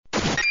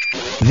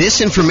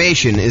This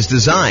information is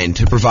designed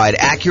to provide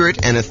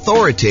accurate and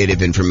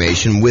authoritative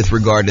information with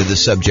regard to the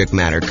subject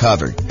matter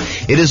covered.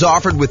 It is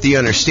offered with the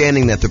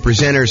understanding that the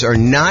presenters are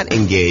not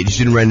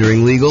engaged in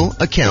rendering legal,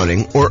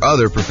 accounting, or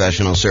other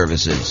professional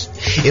services.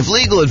 If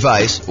legal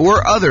advice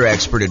or other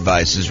expert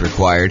advice is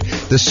required,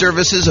 the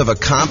services of a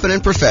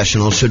competent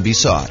professional should be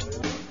sought.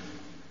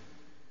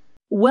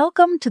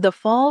 Welcome to the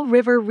Fall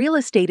River Real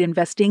Estate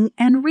Investing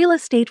and Real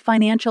Estate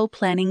Financial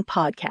Planning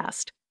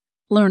Podcast.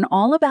 Learn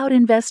all about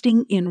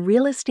investing in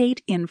real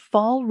estate in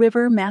Fall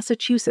River,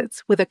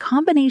 Massachusetts, with a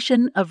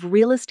combination of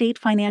real estate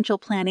financial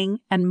planning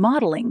and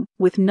modeling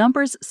with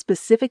numbers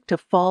specific to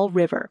Fall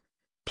River,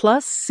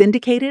 plus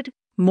syndicated,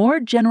 more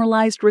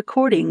generalized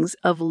recordings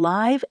of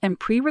live and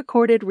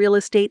pre-recorded real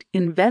estate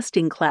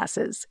investing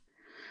classes.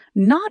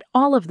 Not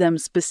all of them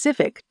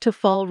specific to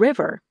Fall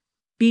River.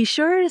 Be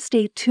sure to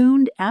stay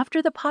tuned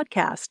after the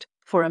podcast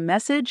for a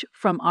message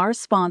from our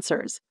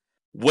sponsors.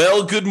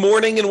 Well, good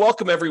morning and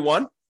welcome,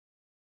 everyone.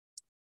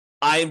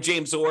 I am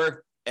James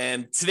Orr,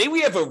 and today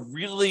we have a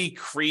really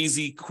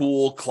crazy,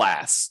 cool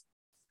class.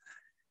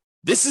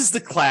 This is the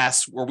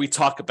class where we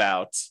talk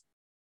about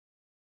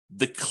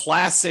the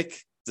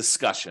classic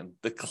discussion,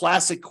 the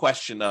classic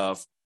question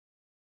of,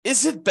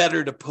 is it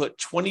better to put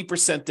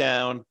 20%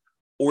 down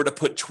or to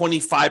put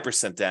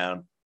 25%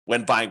 down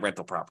when buying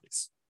rental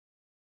properties?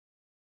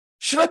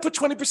 Should I put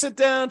 20%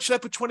 down? Should I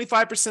put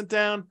 25%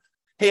 down?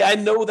 Hey, I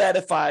know that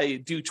if I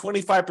do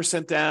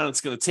 25% down,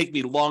 it's going to take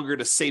me longer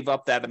to save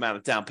up that amount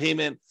of down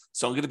payment.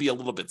 So I'm going to be a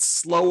little bit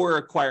slower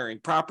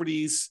acquiring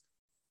properties.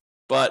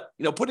 But,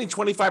 putting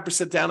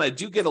 25% down, I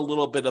do get a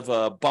little bit of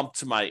a bump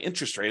to my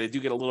interest rate. I do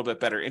get a little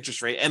bit better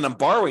interest rate, and I'm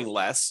borrowing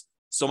less.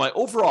 So my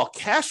overall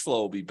cash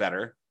flow will be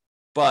better.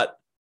 But,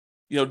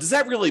 does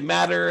that really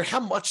matter? How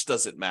much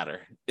does it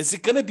matter? Is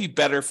it going to be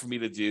better for me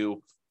to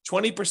do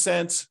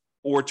 20%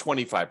 or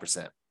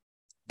 25%?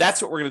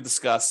 That's what we're going to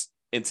discuss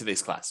in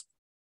today's class.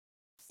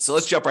 So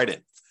let's jump right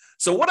in.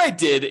 So what I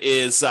did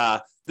is,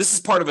 this is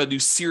part of a new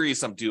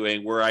series I'm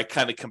doing where I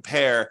kind of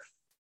compare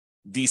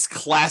these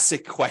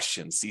classic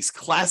questions, these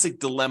classic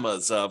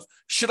dilemmas of,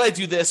 should I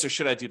do this or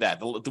should I do that?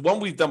 The one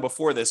we've done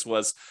before this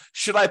was,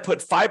 should I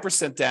put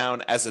 5%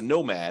 down as a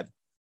nomad,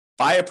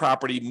 buy a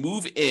property,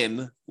 move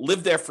in,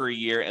 live there for a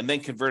year, and then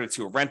convert it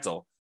to a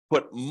rental,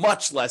 put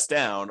much less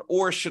down,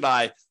 or should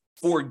I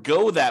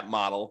forego that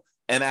model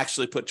and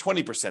actually put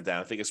 20%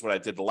 down? I think is what I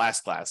did the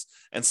last class.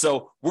 And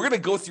so we're going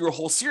to go through a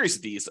whole series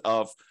of these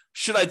of,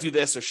 should I do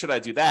this or should I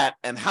do that?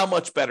 And how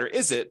much better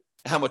is it?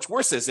 How much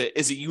worse is it?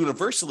 Is it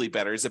universally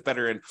better? Is it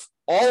better in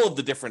all of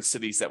the different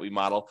cities that we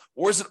model?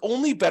 Or is it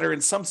only better in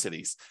some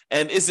cities?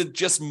 And is it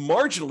just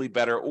marginally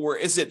better? Or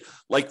is it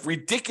like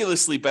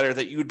ridiculously better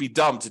that you would be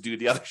dumb to do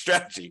the other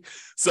strategy?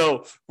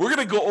 So we're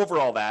going to go over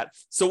all that.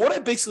 So what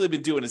I've basically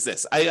been doing is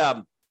this.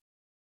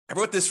 I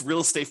wrote this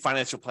real estate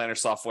financial planner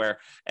software,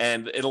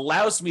 and it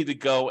allows me to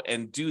go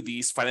and do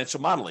these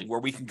financial modeling where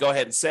we can go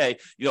ahead and say,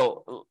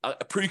 you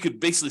could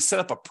basically set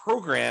up a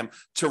program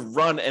to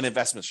run an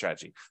investment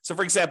strategy. So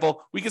for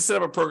example, we can set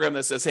up a program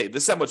that says, hey,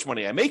 this is how much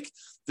money I make.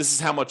 This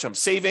is how much I'm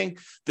saving.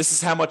 This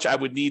is how much I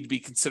would need to be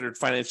considered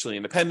financially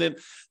independent.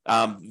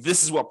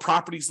 This is what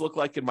properties look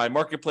like in my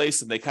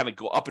marketplace, and they kind of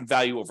go up in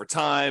value over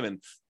time,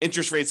 and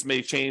interest rates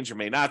may change or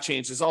may not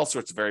change. There's all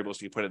sorts of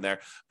variables you put in there,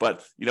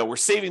 but we're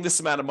saving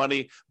this amount of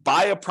money.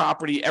 Buy a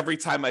property every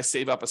time I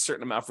save up a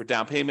certain amount for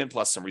down payment,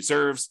 plus some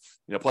reserves,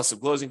 plus some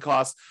closing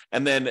costs.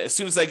 And then as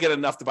soon as I get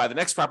enough to buy the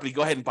next property,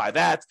 go ahead and buy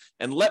that.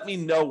 And let me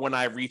know when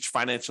I reach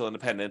financial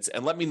independence,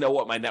 and let me know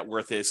what my net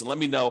worth is. And let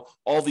me know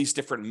all these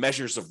different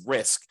measures of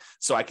risk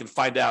so I can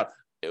find out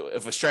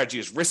if a strategy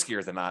is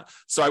riskier than not.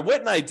 So I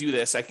went and I do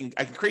this. I can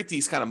create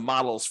these kind of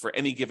models for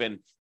any given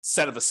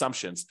set of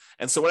assumptions.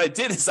 And so what I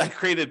did is I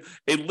created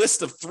a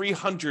list of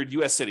 300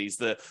 U.S. cities,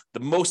 the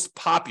most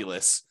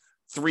populous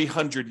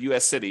 300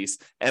 U.S. cities,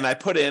 and I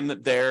put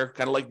in their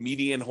kind of like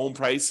median home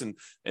price and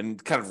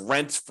kind of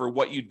rent for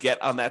what you'd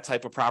get on that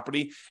type of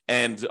property,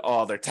 and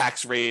their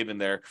tax rate and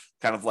their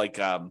kind of like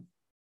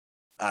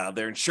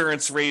their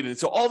insurance rate, and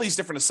so all these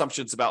different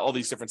assumptions about all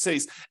these different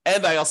cities.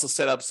 And I also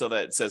set up so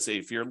that it says, hey,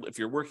 if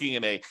you're working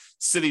in a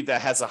city that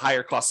has a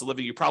higher cost of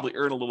living, you probably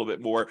earn a little bit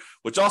more,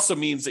 which also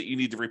means that you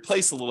need to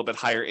replace a little bit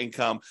higher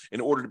income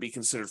in order to be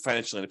considered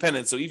financially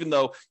independent. So even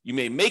though you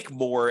may make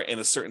more in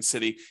a certain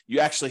city, you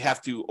actually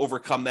have to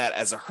overcome that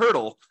as a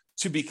hurdle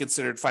to be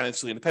considered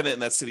financially independent in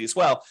that city as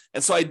well.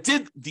 And so I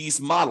did these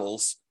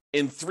models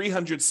in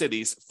 300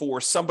 cities for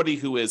somebody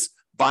who is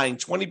buying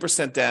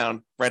 20%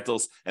 down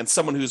rentals and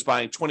someone who's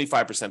buying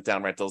 25%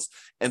 down rentals.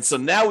 And so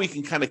now we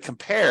can kind of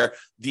compare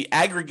the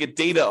aggregate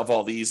data of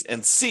all these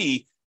and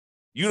see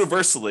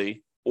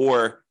universally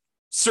or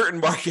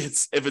certain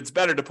markets if it's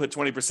better to put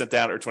 20%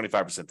 down or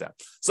 25% down.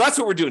 So that's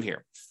what we're doing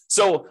here.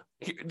 So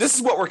this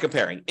is what we're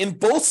comparing. In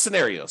both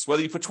scenarios,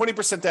 whether you put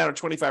 20% down or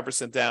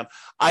 25% down,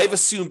 I've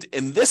assumed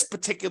in this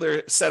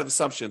particular set of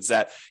assumptions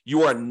that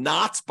you are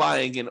not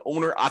buying an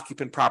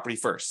owner-occupant property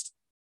first.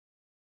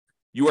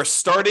 You are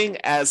starting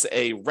as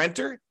a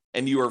renter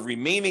and you are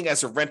remaining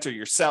as a renter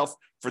yourself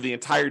for the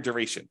entire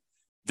duration.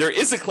 There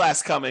is a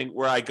class coming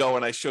where I go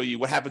and I show you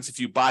what happens if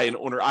you buy an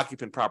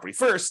owner-occupant property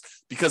first,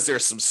 because there are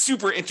some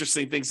super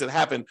interesting things that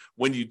happen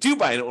when you do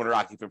buy an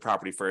owner-occupant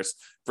property first.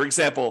 For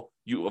example,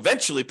 you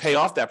eventually pay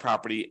off that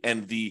property,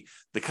 and the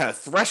kind of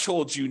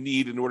thresholds you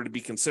need in order to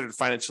be considered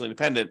financially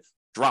independent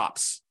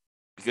drops,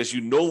 because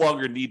you no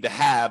longer need to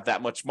have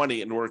that much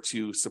money in order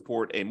to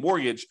support a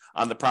mortgage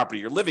on the property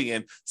you're living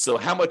in. So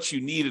how much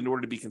you need in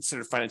order to be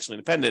considered financially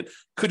independent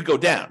could go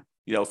down.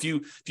 You know, if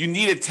you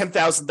needed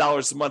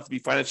 $10,000 a month to be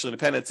financially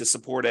independent to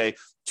support a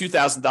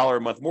 $2,000 a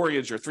month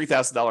mortgage or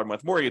 $3,000 a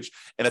month mortgage,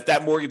 and if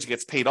that mortgage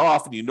gets paid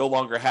off and you no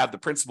longer have the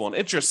principal and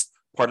interest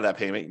part of that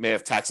payment, you may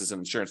have taxes and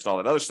insurance and all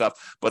that other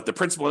stuff, but the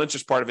principal and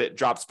interest part of it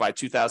drops by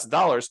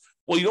 $2,000.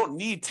 Well, you don't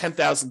need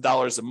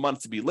 $10,000 a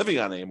month to be living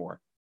on anymore.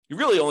 You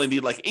really only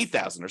need like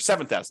 $8,000 or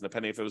 $7,000,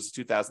 depending if it was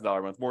a $2,000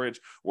 a month mortgage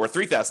or a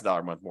 $3,000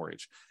 a month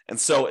mortgage. And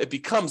so it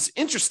becomes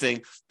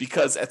interesting,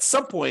 because at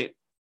some point,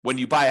 when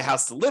you buy a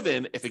house to live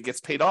in, if it gets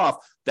paid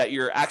off, that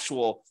your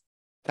actual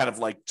kind of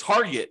like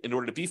target in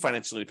order to be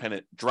financially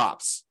independent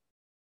drops.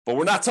 But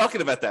we're not talking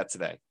about that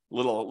today.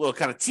 Little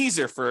kind of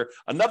teaser for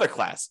another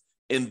class.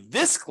 In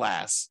this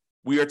class,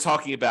 we are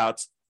talking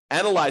about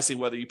analyzing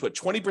whether you put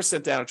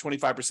 20% down or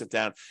 25%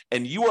 down,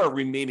 and you are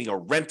remaining a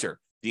renter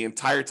the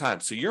entire time.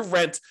 So your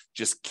rent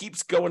just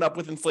keeps going up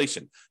with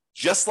inflation,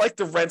 just like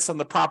the rents on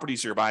the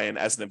properties you're buying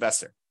as an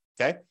investor,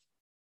 okay?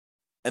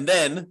 And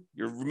then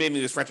you're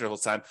remaining this renter the whole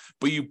time,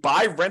 but you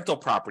buy rental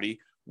property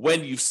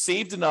when you've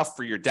saved enough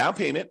for your down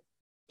payment,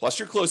 plus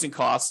your closing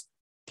costs,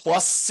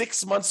 plus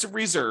 6 months of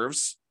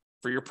reserves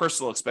for your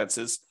personal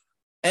expenses,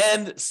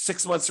 and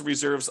 6 months of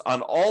reserves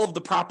on all of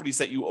the properties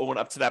that you own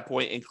up to that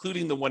point,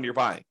 including the one you're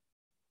buying.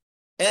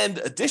 And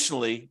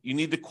additionally, you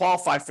need to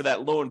qualify for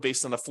that loan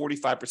based on a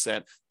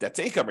 45% debt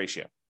to income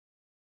ratio.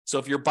 So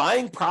if you're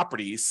buying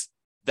properties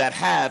that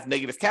have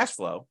negative cash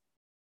flow,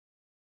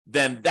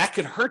 then that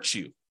could hurt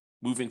you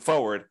moving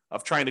forward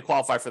of trying to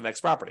qualify for the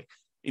next property.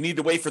 You need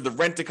to wait for the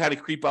rent to kind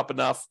of creep up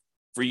enough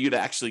for you to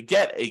actually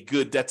get a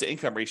good debt to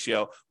income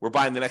ratio where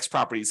buying the next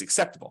property is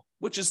acceptable,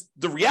 which is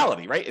the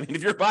reality, right? I mean,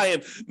 if you're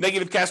buying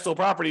negative cash flow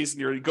properties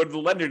and you go to the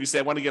lender and you say,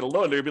 I want to get a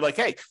loan, they'll be like,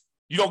 hey,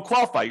 you don't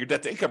qualify. Your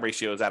debt to income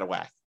ratio is out of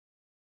whack.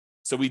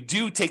 So we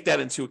do take that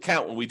into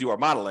account when we do our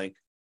modeling.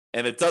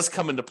 And it does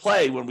come into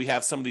play when we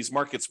have some of these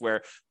markets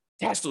where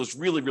cash flow is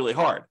really, really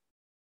hard.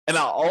 And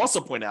I'll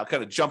also point out,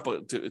 kind of jump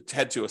to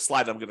head to a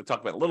slide I'm going to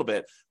talk about in a little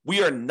bit,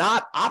 we are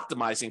not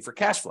optimizing for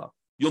cash flow.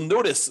 You'll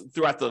notice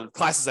throughout the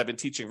classes I've been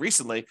teaching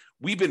recently,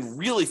 we've been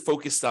really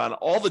focused on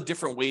all the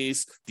different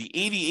ways, the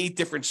 88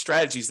 different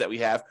strategies that we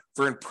have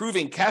for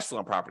improving cash flow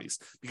on properties.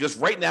 Because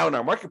right now in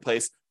our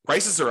marketplace,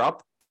 prices are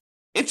up,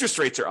 interest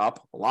rates are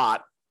up a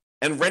lot,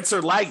 and rents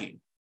are lagging.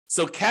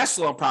 So cash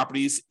flow on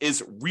properties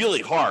is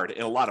really hard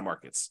in a lot of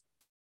markets.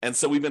 And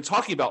so we've been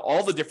talking about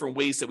all the different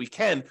ways that we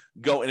can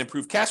go and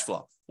improve cash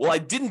flow. Well, I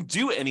didn't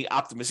do any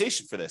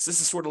optimization for this. This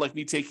is sort of like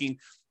me taking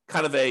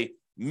kind of a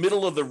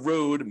middle of the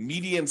road,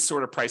 median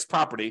sort of price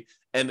property.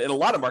 And in a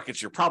lot of markets,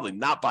 you're probably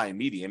not buying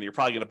median. You're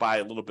probably going to buy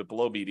a little bit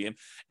below median.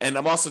 And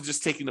I'm also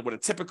just taking what a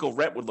typical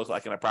rent would look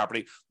like in a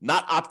property,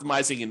 not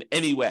optimizing in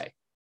any way.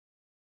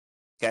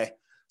 Okay.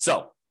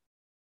 So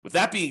with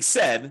that being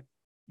said,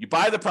 you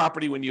buy the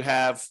property when you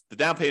have the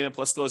down payment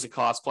plus closing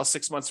costs, plus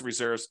 6 months of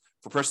reserves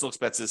for personal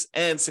expenses,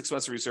 and 6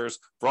 months of reserves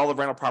for all the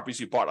rental properties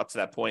you bought up to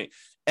that point.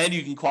 And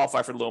you can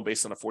qualify for the loan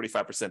based on a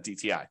 45%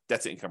 DTI,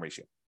 debt to income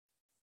ratio.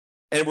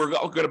 And we're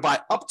going to buy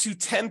up to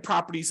 10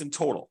 properties in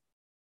total.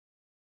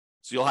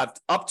 So you'll have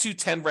up to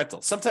 10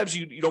 rentals. Sometimes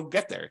you don't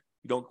get there.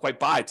 You don't quite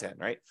buy 10,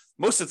 right?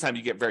 Most of the time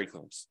you get very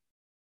close.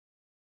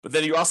 But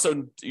then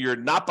you're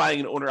not buying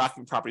an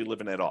owner-occupant property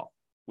living at all.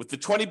 With the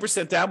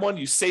 20% down one,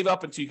 you save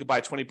up until you can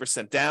buy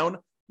 20% down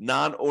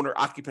non-owner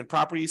occupant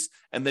properties,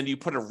 and then you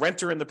put a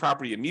renter in the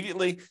property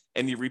immediately,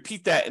 and you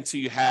repeat that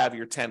until you have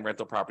your 10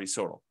 rental properties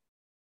total,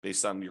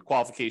 based on your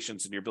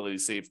qualifications and your ability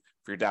to save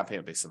for your down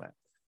payment based on that.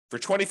 For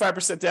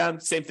 25% down,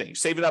 same thing. You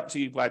save it up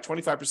until you buy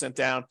 25%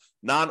 down,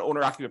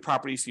 non-owner occupant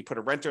properties, so you put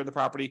a renter in the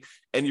property,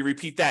 and you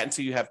repeat that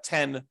until you have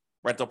 10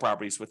 rental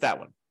properties with that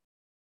one.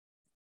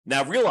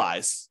 Now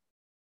realize,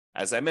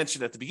 as I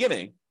mentioned at the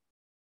beginning,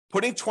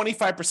 putting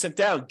 25%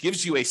 down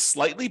gives you a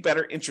slightly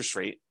better interest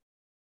rate.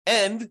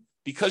 And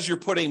because you're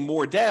putting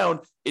more down,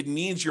 it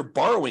means you're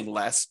borrowing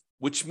less,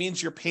 which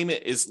means your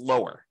payment is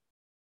lower.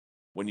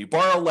 When you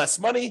borrow less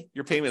money,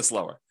 your payment is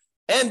lower.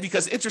 And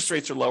because interest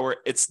rates are lower,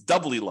 it's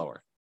doubly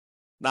lower.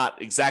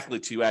 Not exactly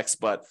 2x,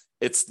 but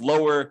it's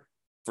lower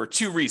for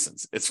two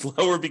reasons. It's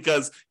lower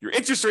because your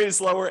interest rate is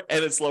lower,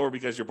 and it's lower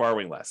because you're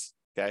borrowing less.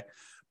 Okay.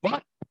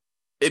 But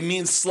it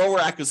means slower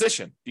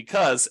acquisition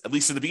because, at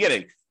least in the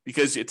beginning,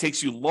 because it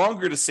takes you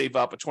longer to save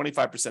up a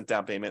 25%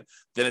 down payment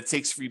than it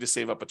takes for you to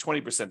save up a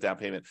 20% down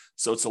payment.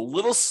 So it's a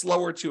little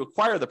slower to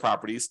acquire the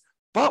properties,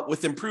 but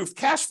with improved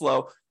cash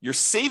flow, your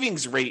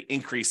savings rate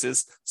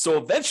increases. So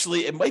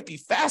eventually it might be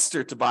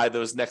faster to buy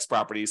those next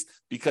properties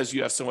because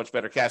you have so much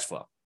better cash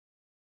flow.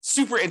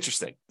 Super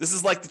interesting. This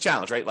is like the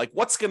challenge, right? Like,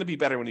 what's going to be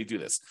better when you do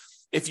this?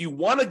 if you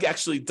want to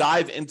actually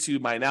dive into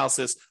my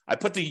analysis, I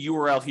put the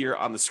URL here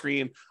on the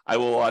screen. I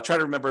will try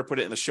to remember to put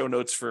it in the show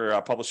notes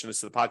for publishing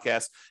this to the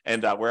podcast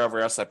and wherever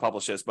else I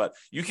publish this. But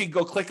you can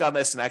go click on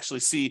this and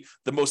actually see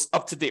the most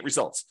up-to-date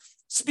results.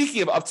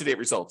 Speaking of up-to-date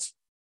results,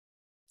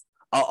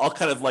 I'll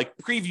kind of like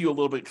preview a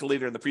little bit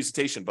later in the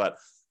presentation, but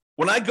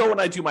when I go and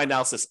I do my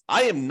analysis,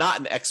 I am not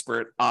an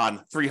expert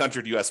on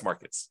 300 US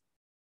markets,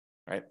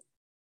 right?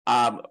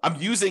 I'm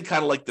using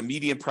kind of like the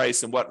median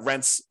price and what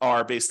rents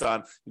are based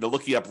on,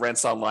 looking up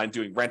rents online,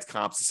 doing rent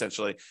comps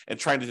essentially, and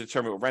trying to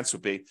determine what rents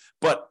would be.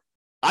 But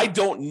I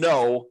don't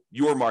know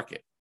your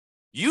market.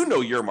 You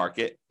know your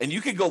market, and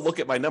you can go look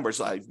at my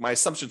numbers. My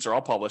assumptions are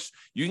all published.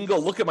 You can go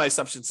look at my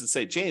assumptions and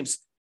say, James,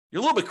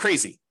 you're a little bit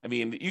crazy. I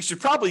mean, you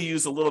should probably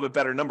use a little bit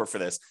better number for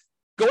this.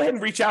 Go ahead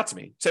and reach out to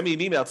me. Send me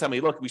an email. Tell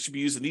me, look, we should be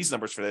using these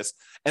numbers for this.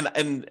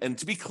 And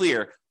to be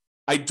clear,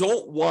 I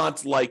don't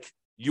want like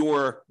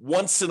your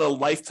once in a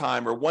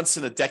lifetime or once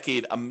in a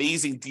decade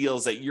amazing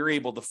deals that you're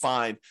able to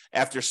find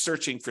after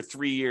searching for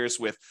 3 years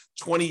with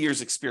 20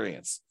 years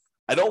experience.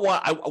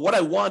 What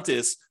I want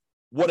is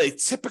what a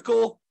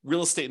typical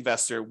real estate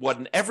investor, what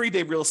an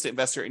everyday real estate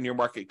investor in your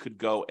market could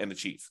go and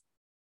achieve,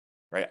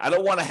 right? I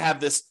don't want to have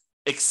this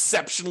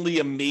exceptionally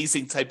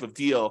amazing type of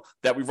deal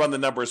that we run the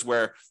numbers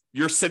where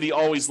your city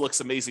always looks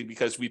amazing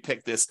because we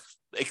picked this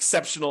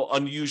exceptional,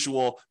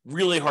 unusual,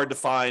 really hard to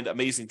find,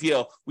 amazing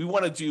deal. We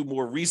want to do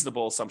more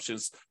reasonable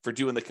assumptions for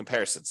doing the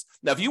comparisons.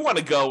 Now, if you want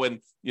to go and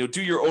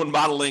do your own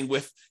modeling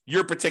with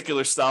your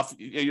particular stuff,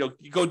 you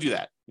go do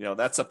that.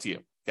 That's up to you.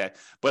 Okay.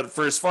 But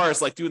for as far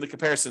as like doing the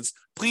comparisons,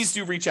 please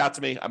do reach out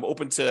to me. I'm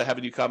open to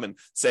having you come and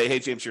say, hey,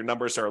 James, your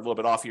numbers are a little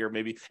bit off here,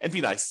 maybe, and be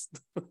nice.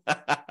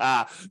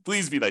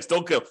 Please be nice.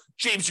 Don't go,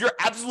 James, you're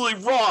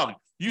absolutely wrong.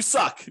 You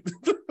suck.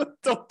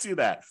 Don't do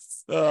that.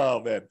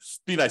 Oh, man.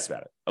 Be nice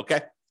about it.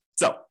 Okay.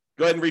 So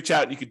go ahead and reach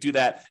out and you can do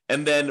that.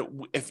 And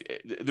then if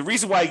the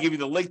reason why I gave you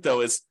the link, though,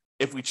 is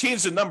if we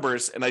change the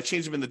numbers and I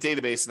change them in the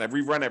database and I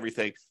rerun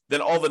everything,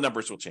 then all the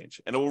numbers will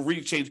change. And it will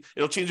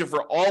it'll change it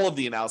for all of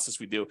the analysis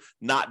we do,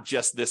 not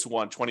just this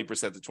one, 20%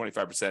 to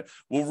 25%.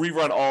 We'll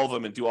rerun all of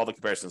them and do all the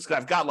comparisons.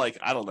 Because I've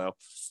got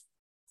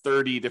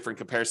 30 different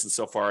comparisons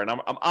so far, and I'm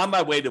on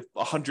my way to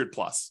 100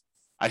 plus.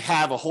 I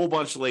have a whole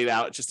bunch laid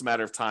out. It's just a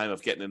matter of time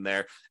of getting in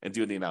there and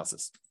doing the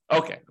analysis.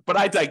 Okay, but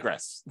I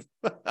digress.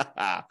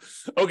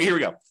 Okay, here we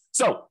go.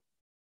 So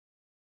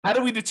how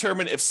do we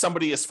determine if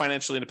somebody is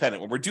financially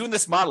independent? When we're doing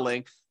this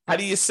modeling, how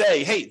do you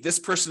say, hey, this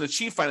person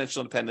achieved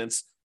financial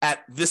independence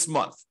at this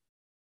month?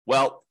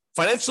 Well,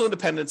 financial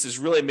independence is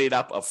really made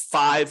up of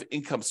 5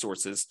 income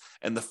sources,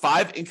 and the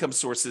 5 income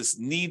sources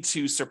need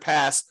to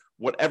surpass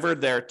whatever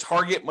their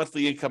target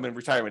monthly income in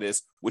retirement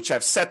is, which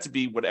I've set to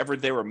be whatever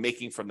they were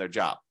making from their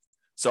job.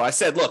 So I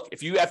said, look,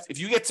 if you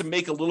get to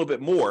make a little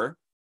bit more,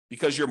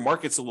 because your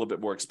market's a little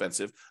bit more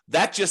expensive,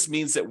 that just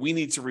means that we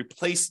need to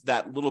replace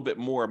that little bit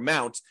more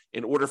amount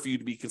in order for you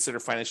to be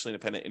considered financially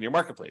independent in your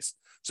marketplace.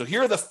 So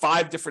here are the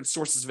 5 different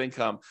sources of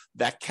income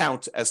that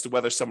count as to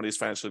whether somebody is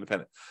financially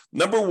independent.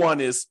 Number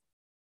 1 is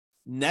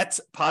net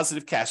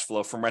positive cash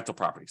flow from rental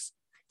properties.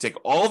 Take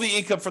all the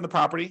income from the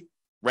property,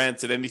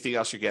 rent, and anything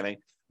else you're getting,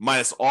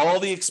 minus all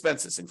the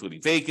expenses, including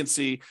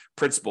vacancy,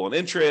 principal and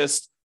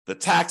interest, the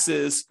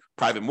taxes,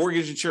 private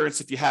mortgage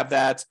insurance if you have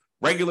that,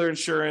 regular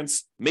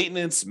insurance,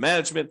 maintenance,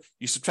 management.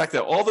 You subtract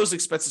out all those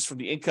expenses from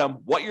the income.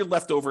 What you're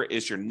left over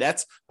is your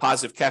net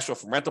positive cash flow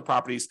from rental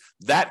properties.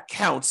 That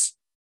counts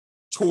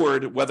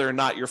toward whether or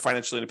not you're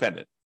financially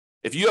independent.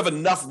 If you have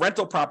enough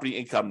rental property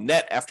income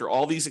net after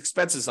all these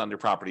expenses on your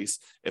properties,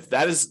 if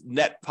that is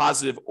net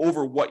positive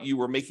over what you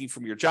were making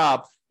from your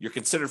job, you're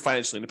considered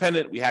financially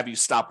independent. We have you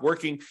stop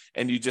working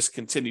and you just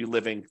continue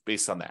living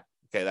based on that.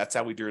 Okay, that's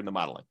how we do in the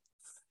modeling.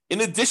 In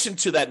addition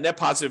to that net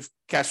positive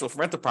cash flow from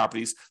rental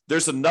properties,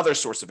 there's another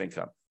source of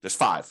income. There's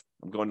 5.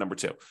 I'm going number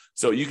 2.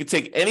 So you can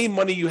take any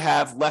money you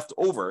have left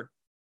over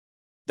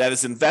that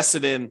is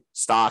invested in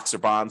stocks or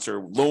bonds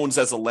or loans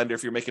as a lender,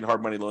 if you're making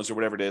hard money loans or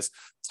whatever it is,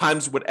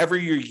 times whatever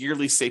your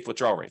yearly safe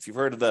withdrawal rate. If you've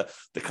heard of the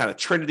kind of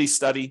Trinity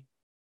study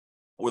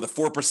or the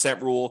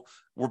 4% rule,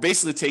 we're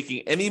basically taking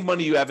any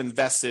money you have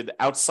invested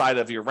outside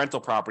of your rental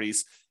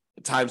properties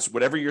times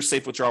whatever your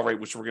safe withdrawal rate,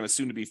 which we're going to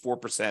assume to be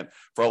 4%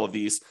 for all of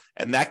these.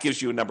 And that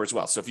gives you a number as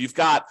well. So if you've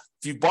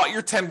bought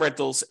your 10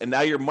 rentals and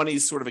now your money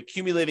is sort of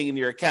accumulating in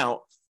your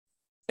account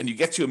and you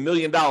get to $1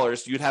 million,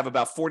 you'd have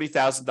about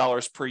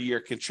 $40,000 per year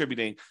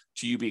contributing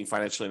to you being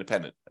financially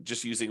independent.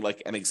 Just using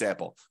like an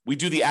example. We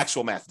do the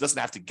actual math. It doesn't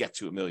have to get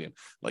to $1 million.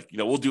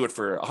 We'll do it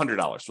for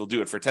 $100. We'll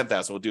do it for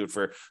 $10,000. We'll do it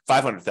for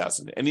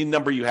 $500,000. Any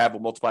number you have,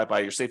 we'll multiply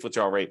by your safe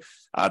withdrawal rate,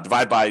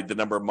 divide by the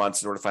number of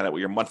months in order to find out what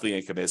your monthly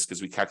income is,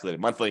 because we calculate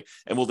it monthly,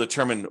 and we'll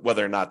determine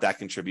whether or not that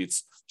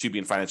contributes to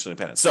being financially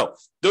independent. So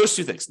those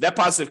 2 things, net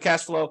positive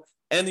cash flow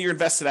and your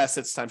invested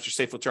assets times your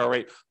safe withdrawal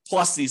rate,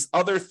 plus these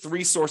other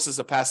 3 sources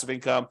of passive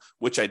income,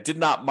 which I did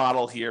not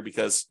model here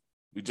because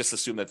we just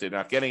assume that they're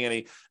not getting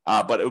any,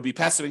 but it would be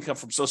passive income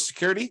from Social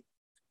Security. You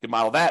can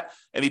model that.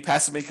 Any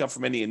passive income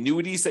from any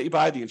annuities that you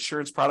buy, the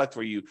insurance product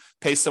where you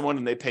pay someone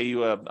and they pay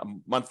you a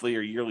monthly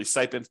or yearly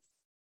stipend.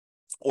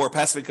 or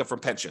passive income from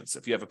pensions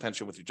if you have a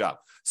pension with your job.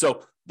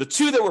 So the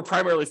two that we're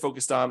primarily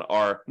focused on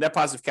are net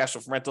positive cash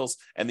flow from rentals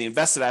and the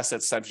invested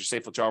assets times your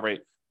safe withdrawal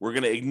rate. We're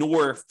going to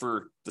ignore,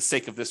 for the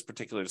sake of this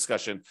particular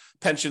discussion,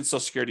 pensions, Social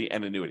Security,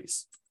 and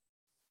annuities.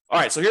 All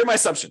right, so here are my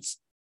assumptions.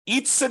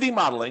 Each city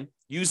modeling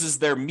uses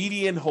their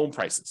median home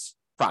prices,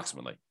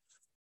 approximately,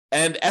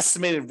 and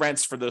estimated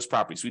rents for those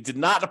properties. We did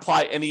not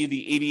apply any of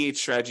the 88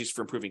 strategies for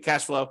improving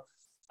cash flow.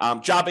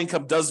 Job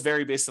income does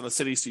vary based on the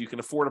city, so you can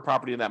afford a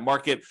property in that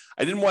market.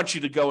 I didn't want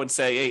you to go and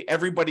say, hey,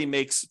 everybody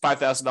makes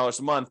 $5,000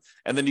 a month,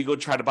 and then you go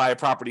try to buy a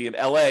property in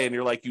LA, and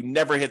you're like, you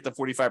never hit the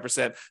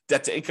 45%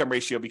 debt to income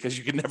ratio because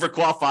you can never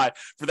qualify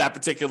for that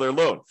particular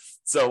loan.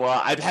 So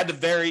I've had to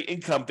vary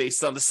income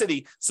based on the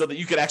city so that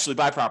you could actually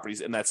buy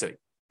properties in that city,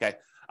 okay?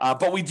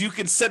 But we do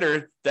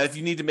consider that if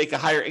you need to make a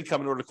higher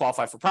income in order to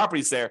qualify for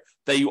properties there,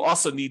 that you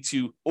also need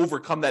to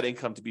overcome that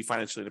income to be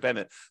financially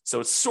independent. So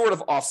it sort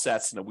of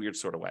offsets in a weird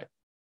sort of way.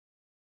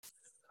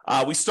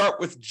 We start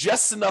with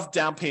just enough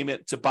down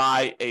payment to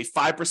buy a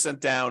 5%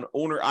 down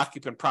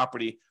owner-occupant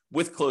property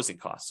with closing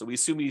costs. So we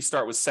assume you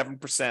start with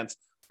 7%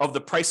 of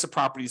the price of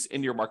properties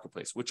in your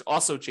marketplace, which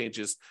also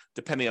changes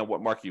depending on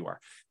what market you are.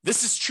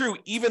 This is true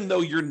even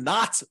though you're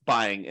not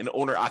buying an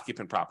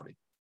owner-occupant property,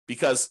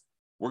 because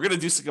we're going to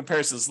do some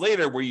comparisons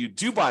later where you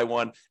do buy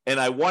one, and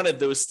I wanted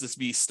those to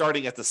be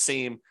starting at the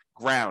same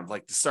ground,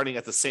 like starting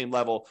at the same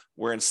level,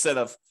 where instead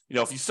of,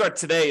 if you start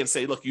today and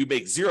say, look, you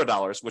make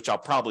 $0, which I'll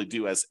probably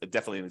do as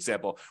definitely an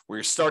example, where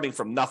you're starting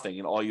from nothing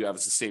and all you have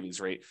is a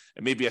savings rate,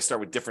 and maybe I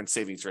start with different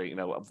savings rate,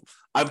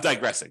 I'm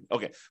digressing.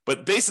 Okay.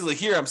 But basically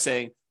here I'm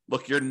saying,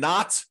 look, you're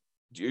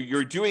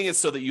doing it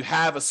so that you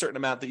have a certain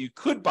amount that you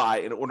could buy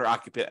an owner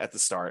occupant at the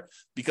start,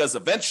 because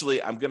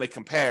eventually I'm going to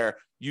compare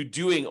you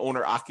doing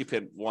owner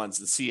occupant ones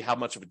and see how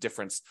much of a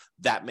difference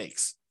that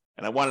makes.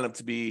 And I wanted them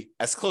to be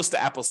as close to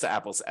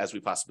apples as we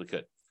possibly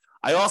could.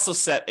 I also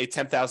set a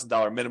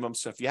 $10,000 minimum.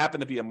 So if you happen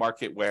to be a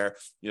market where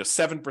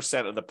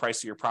 7% of the price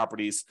of your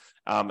properties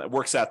it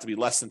works out to be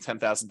less than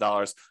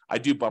 $10,000, I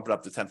do bump it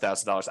up to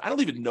 $10,000. I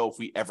don't even know if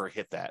we ever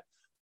hit that.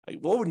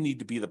 What would need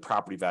to be the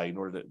property value in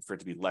order for it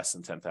to be less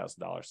than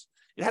 $10,000?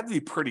 It had to be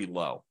pretty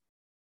low.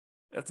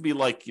 It had to be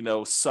like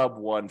sub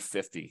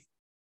 150.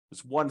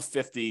 It's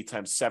 150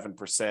 times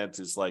 7%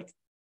 is like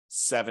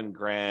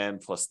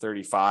 $7,000 plus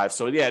 35.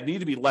 So yeah, it needed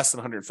to be less than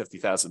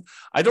 150,000.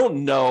 I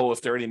don't know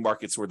if there are any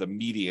markets where the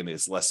median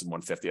is less than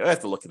 150. I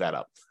have to look that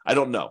up. I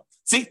don't know.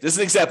 See, this is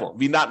an example of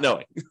me not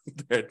knowing.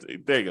 there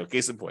you go.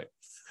 Case in point.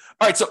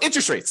 All right. So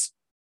interest rates.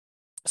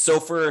 So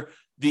for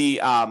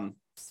the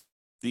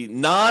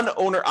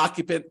non-owner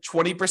occupant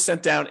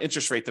 20% down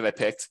interest rate that I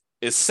picked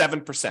is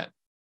 7%.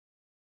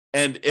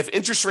 And if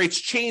interest rates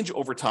change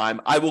over time,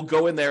 I will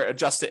go in there,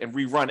 adjust it, and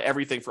rerun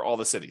everything for all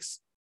the cities.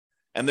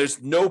 And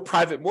there's no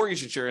private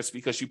mortgage insurance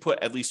because you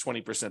put at least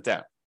 20%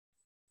 down.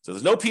 So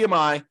there's no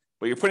PMI,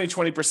 but you're putting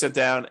 20%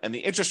 down, and the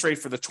interest rate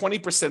for the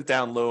 20%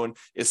 down loan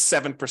is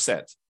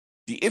 7%.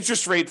 The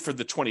interest rate for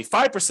the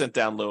 25%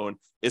 down loan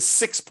is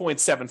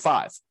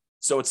 6.75.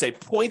 So it's a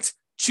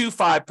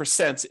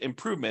 0.25%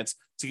 improvement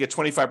to get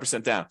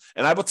 25% down.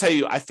 And I will tell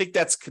you, I think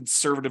that's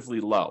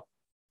conservatively low.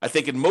 I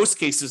think in most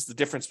cases, the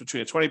difference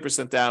between a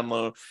 20% down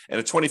loan and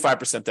a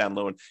 25% down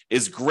loan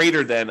is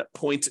greater than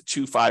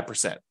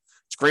 0.25%.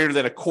 It's greater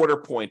than a quarter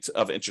point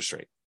of interest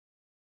rate.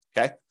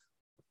 Okay.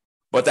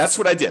 But that's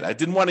what I did. I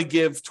didn't want to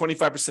give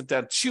 25%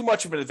 down too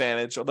much of an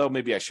advantage, although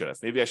maybe I should have.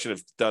 Maybe I should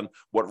have done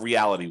what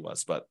reality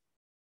was, but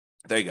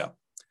there you go.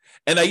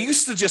 And I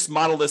used to just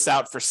model this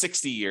out for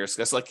 60 years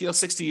because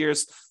 60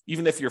 years,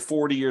 even if you're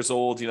 40 years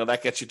old,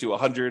 that gets you to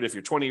 100. If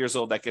you're 20 years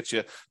old, that gets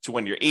you to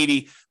when you're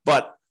 80.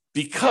 But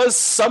because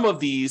some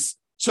of these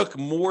took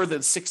more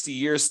than 60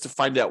 years to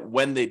find out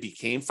when they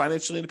became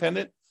financially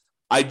independent,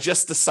 I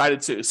just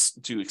decided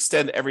to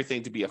extend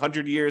everything to be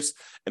 100 years.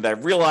 And I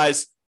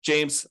realized,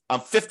 James, I'm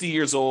 50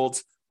 years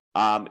old.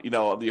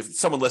 If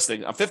someone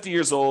listening, I'm 50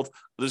 years old.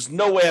 There's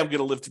no way I'm going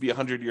to live to be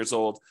 100 years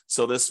old.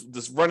 So this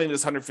running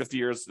this 150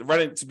 years,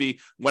 running to be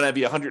when I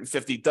be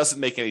 150 doesn't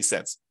make any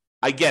sense.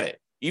 I get it.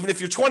 Even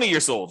if you're 20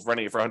 years old,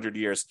 running it for 100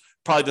 years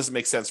probably doesn't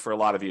make sense for a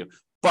lot of you.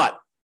 But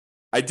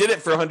I did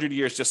it for 100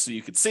 years just so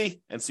you could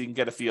see and so you can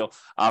get a feel.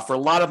 For a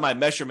lot of my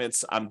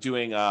measurements, I'm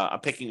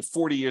picking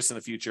 40 years in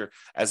the future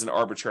as an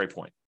arbitrary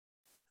point.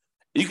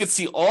 You can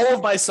see all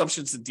of my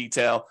assumptions in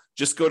detail.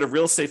 Just go to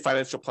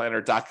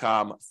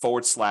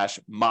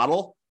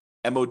realestatefinancialplanner.com/model,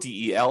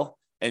 MODEL,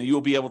 and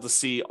you'll be able to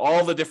see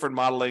all the different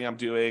modeling I'm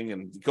doing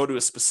and go to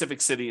a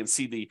specific city and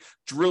see the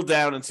drill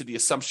down into the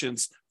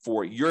assumptions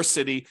for your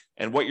city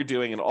and what you're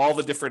doing and all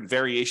the different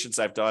variations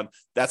I've done.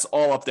 That's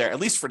all up there, at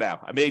least for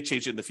now. I may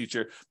change it in the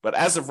future, but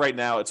as of right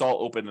now, it's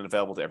all open and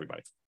available to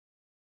everybody.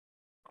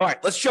 All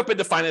right, let's jump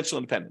into financial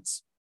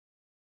independence.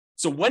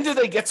 So when do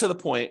they get to the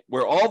point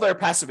where all their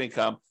passive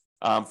income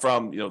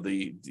from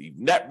the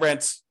net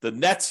rent, the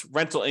net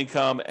rental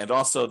income, and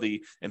also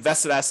the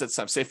invested assets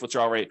times safe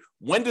withdrawal rate,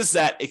 when does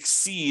that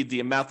exceed the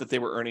amount that they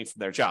were earning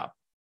from their job?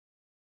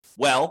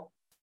 Well,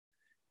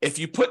 if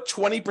you put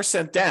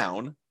 20%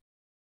 down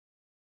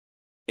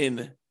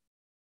in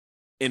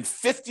in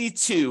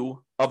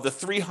 52 of the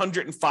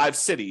 305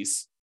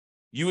 cities,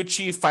 you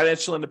achieve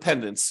financial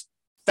independence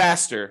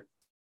faster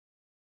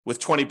with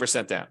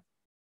 20% down.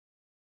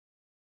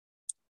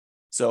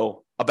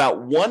 So about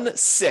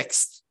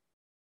 1/6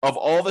 of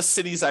all the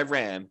cities I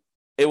ran,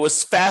 it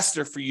was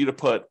faster for you to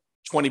put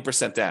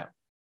 20% down.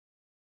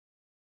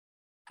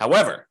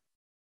 However,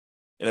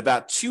 in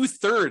about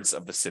 2/3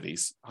 of the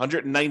cities,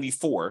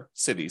 194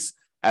 cities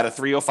out of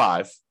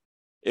 305,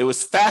 it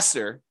was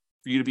faster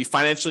for you to be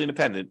financially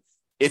independent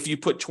if you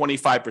put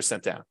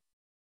 25% down.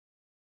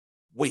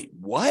 Wait,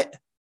 what?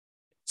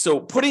 So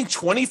putting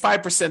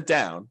 25%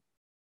 down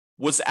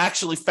was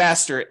actually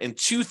faster in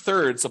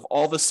 2/3 of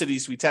all the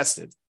cities we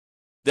tested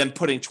than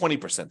putting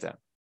 20% down.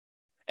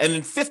 And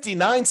in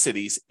 59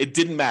 cities, it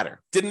didn't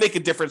matter. Didn't make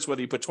a difference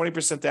whether you put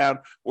 20% down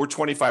or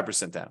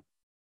 25% down.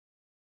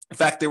 In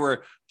fact, there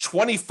were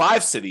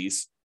 25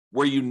 cities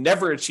where you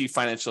never achieved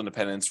financial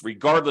independence,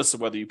 regardless of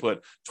whether you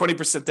put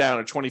 20% down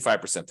or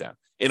 25% down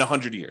in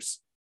 100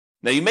 years.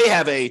 Now, you may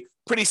have a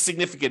pretty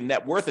significant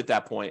net worth at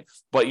that point,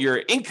 but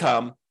your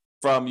income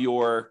from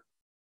your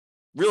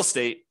real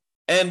estate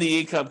and the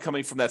income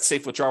coming from that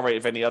safe withdrawal rate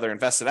of any other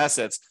invested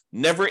assets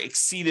never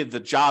exceeded the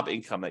job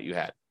income that you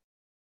had.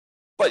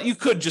 But you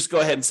could just go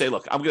ahead and say,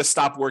 look, I'm going to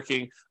stop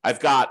working. I've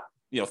got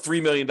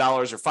 $3 million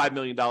or $5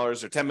 million or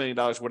 $10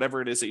 million,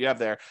 whatever it is that you have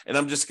there, and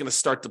I'm just going to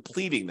start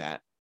depleting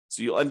that.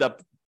 So you'll end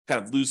up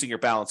kind of losing your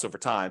balance over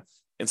time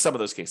in some of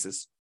those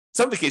cases.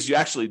 Some of the cases you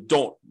actually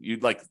don't.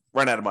 You'd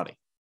run out of money.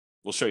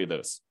 We'll show you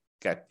those.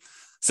 Okay.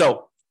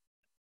 So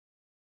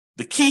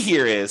the key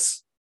here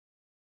is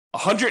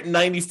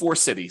 194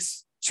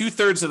 cities,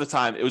 2/3 of the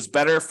time, it was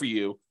better for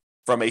you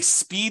from a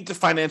speed to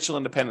financial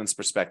independence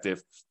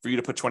perspective for you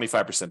to put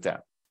 25%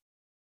 down.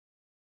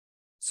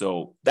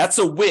 So that's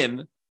a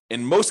win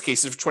in most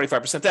cases for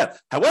 25% down.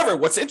 However,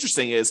 what's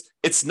interesting is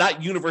it's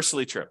not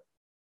universally true.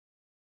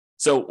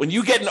 So when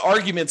you get in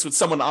arguments with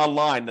someone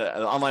online,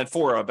 an online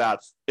forum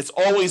about it's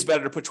always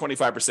better to put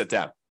 25%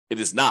 down, it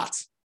is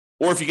not.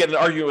 Or if you get in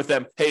an argument with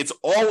them, hey, it's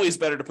always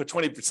better to put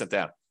 20%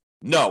 down.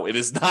 No, it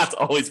is not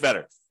always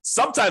better.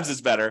 Sometimes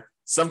it's better,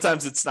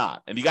 sometimes it's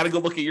not. And you got to go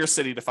look at your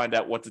city to find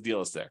out what the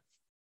deal is there.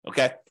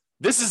 Okay?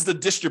 This is the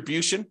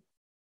distribution.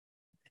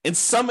 In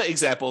some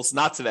examples,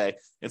 not today,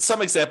 in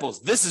some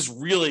examples, this is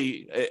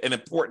really an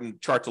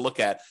important chart to look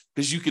at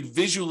because you could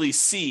visually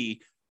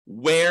see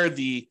where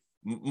the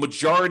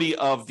majority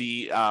of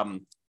the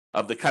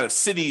kind of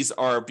cities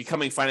are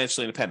becoming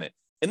financially independent.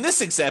 In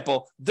this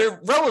example, they're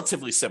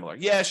relatively similar.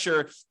 Yeah,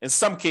 sure. In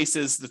some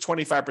cases, the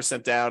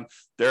 25% down,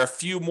 there are a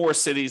few more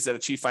cities that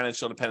achieve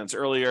financial independence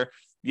earlier.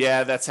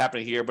 Yeah, that's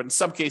happening here. But in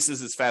some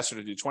cases, it's faster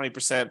to do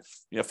 20%,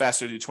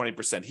 faster to do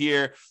 20%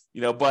 here,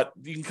 but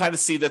you can kind of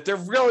see that they're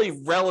really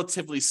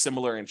relatively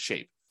similar in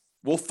shape.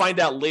 We'll find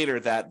out later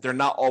that they're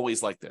not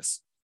always like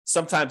this.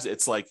 Sometimes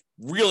it's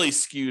really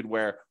skewed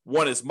where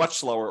one is much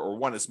slower or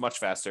one is much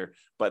faster.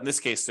 But in this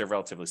case, they're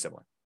relatively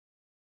similar.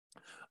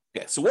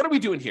 Okay, so what are we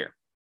doing here?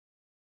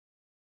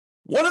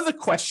 One of the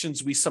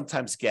questions we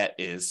sometimes get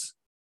is,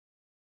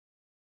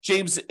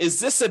 James, is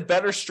this a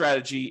better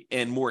strategy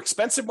in more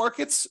expensive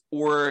markets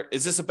or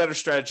is this a better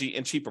strategy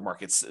in cheaper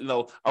markets?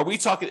 Are we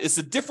talking, is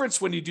the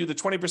difference when you do the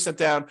 20%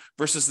 down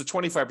versus the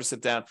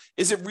 25% down,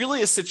 is it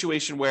really a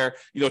situation where,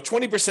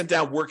 20%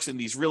 down works in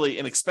these really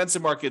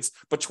inexpensive markets,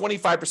 but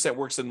 25%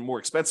 works in more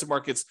expensive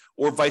markets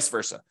or vice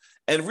versa?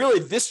 And really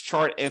this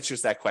chart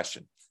answers that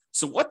question.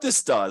 So what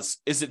this does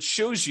is it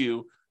shows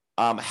you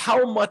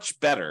how much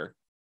better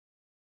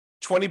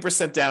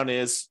 20% down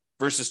is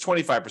versus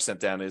 25%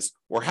 down is,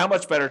 or how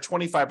much better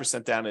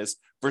 25% down is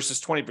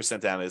versus 20%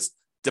 down is,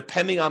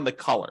 depending on the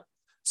color.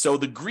 So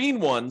the green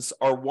ones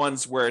are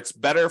ones where it's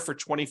better for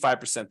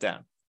 25%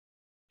 down.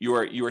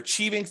 You're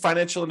achieving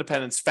financial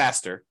independence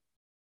faster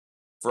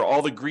for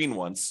all the green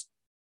ones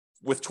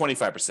with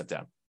 25%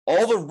 down.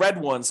 All the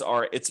red ones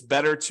are it's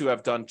better to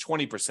have done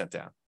 20%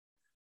 down.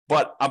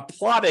 But I'm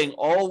plotting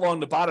all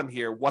along the bottom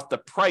here what the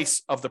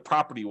price of the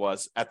property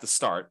was at the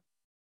start.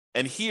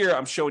 And here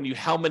I'm showing you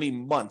how many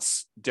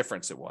months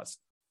difference it was.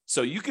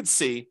 So you can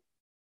see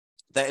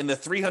that in the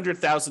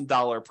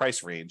 $300,000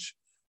 price range,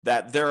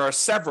 that there are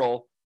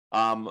several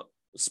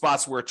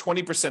spots where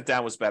 20%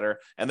 down was better,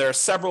 and there are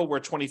several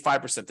where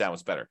 25% down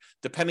was better,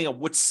 depending on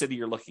which city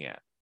you're looking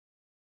at.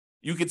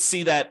 You could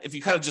see that if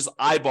you kind of just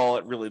eyeball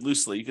it really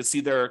loosely, you can see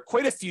there are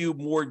quite a few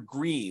more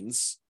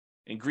greens,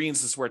 and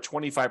greens is where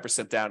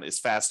 25% down is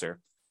faster.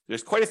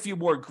 There's quite a few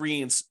more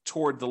greens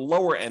toward the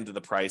lower end of the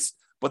price,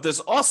 but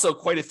there's also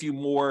quite a few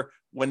more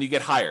when you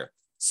get higher.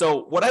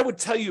 So what I would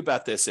tell you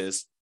about this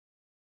is,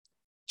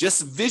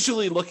 just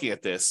visually looking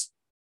at this,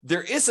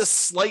 there is a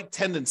slight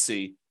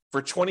tendency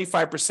for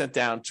 25%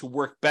 down to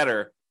work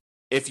better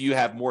if you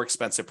have more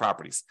expensive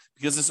properties,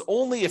 because there's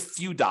only a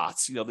few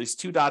dots, these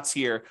two dots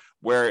here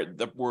where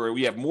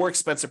we have more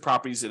expensive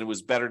properties and it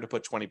was better to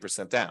put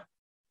 20% down.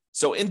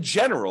 So in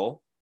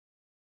general,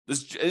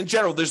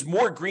 there's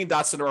more green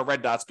dots than there are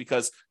red dots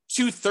because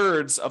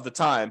 2/3 of the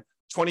time,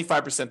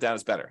 25% down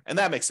is better. And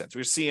that makes sense.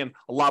 We're seeing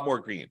a lot more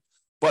green.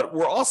 But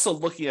we're also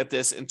looking at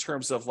this in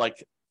terms of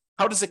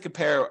how does it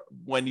compare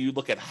when you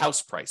look at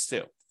house price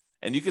too?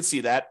 And you can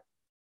see that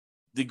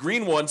the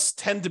green ones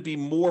tend to be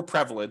more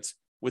prevalent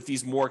with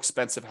these more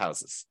expensive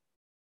houses.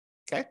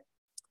 Okay.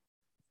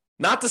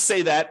 Not to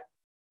say that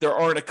there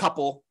aren't a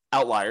couple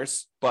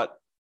outliers, but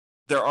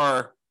there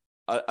are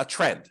a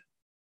trend,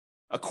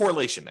 a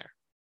correlation there.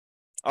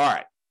 All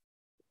right.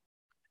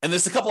 And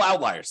there's a couple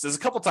outliers. There's a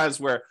couple times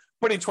where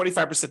putting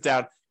 25%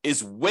 down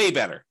is way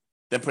better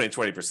than putting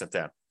 20%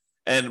 down.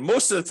 And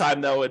most of the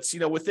time, though, it's,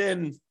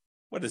 within,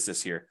 what is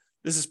this here?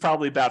 This is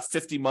probably about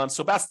 50 months,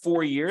 so about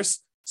 4 years.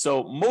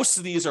 So most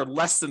of these are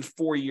less than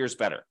 4 years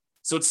better.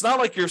 So it's not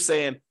like you're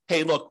saying,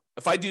 hey, look,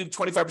 if I do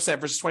 25%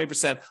 versus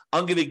 20%,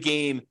 I'm going to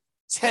gain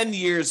 10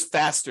 years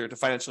faster to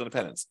financial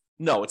independence.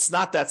 No, it's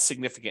not that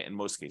significant in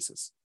most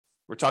cases.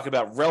 We're talking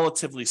about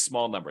relatively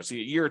small numbers, a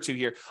year or two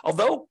here.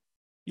 Although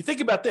you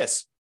think about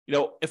this,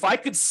 if I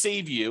could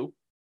save you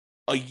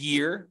a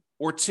year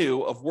or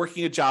two of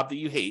working a job that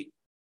you hate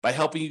by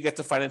helping you get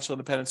to financial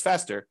independence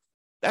faster,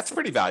 that's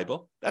pretty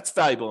valuable. That's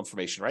valuable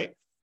information, right?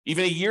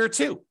 Even a year or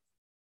two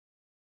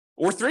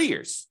or 3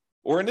 years.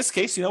 Or in this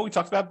case, we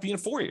talked about being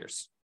 4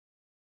 years.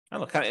 I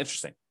don't know, kind of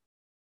interesting.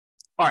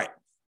 All right.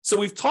 So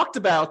we've talked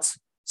about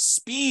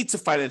speed to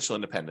financial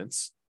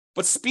independence,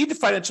 but speed to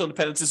financial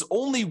independence is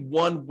only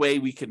one way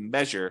we can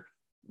measure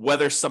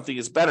whether something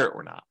is better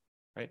or not,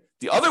 right?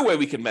 The other way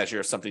we can measure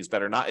if something's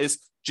better or not is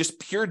just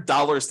pure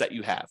dollars that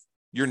you have,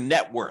 your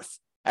net worth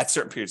at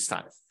certain periods of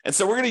time. And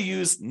so we're going to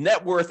use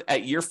net worth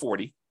at year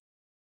 40,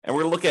 and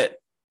we're going to look at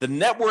the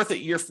net worth at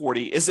year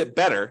 40. Is it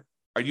better,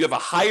 or do you have a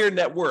higher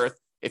net worth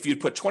if you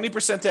put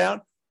 20%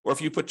 down or if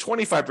you put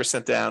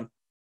 25% down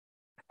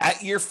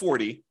at year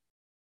 40,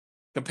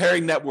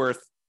 comparing net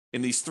worth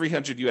in these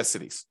 300 US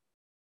cities?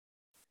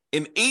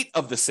 In 8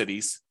 of the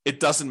cities, it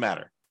doesn't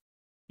matter.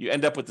 You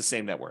end up with the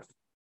same net worth,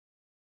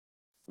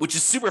 which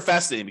is super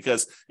fascinating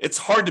because it's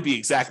hard to be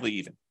exactly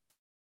even.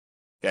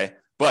 Okay.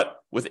 But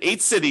with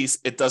 8 cities,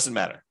 it doesn't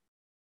matter.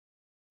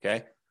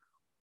 Okay.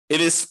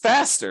 It is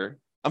faster.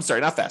 I'm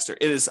sorry, not faster.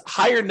 It is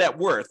higher net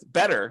worth,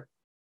 better.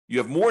 You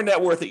have more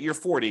net worth at year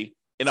 40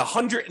 in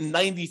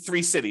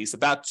 193 cities,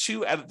 about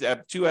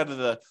about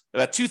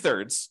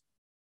 2/3,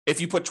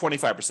 if you put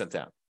 25%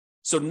 down.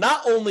 So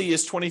not only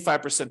is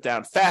 25%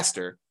 down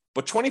faster,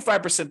 but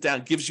 25%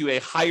 down gives you a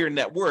higher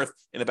net worth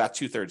in about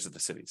 2/3 of the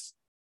cities.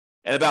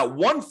 And about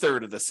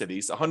 1/3 of the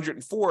cities,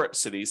 104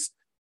 cities,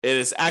 it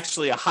is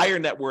actually a higher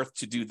net worth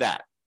to do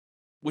that,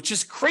 which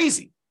is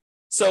crazy.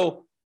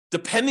 So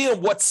depending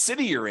on what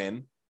city you're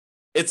in,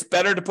 it's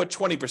better to put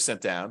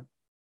 20% down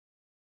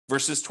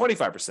versus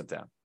 25%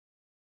 down.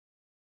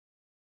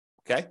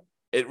 Okay?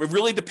 It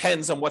really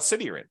depends on what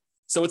city you're in.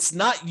 So it's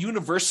not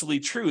universally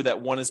true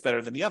that one is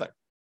better than the other.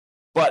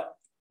 But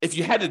if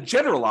you had to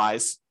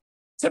generalize,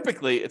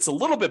 typically it's a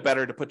little bit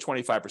better to put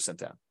 25%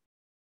 down.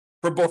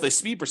 From both a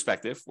speed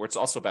perspective, where it's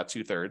also about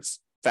 2/3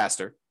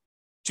 faster,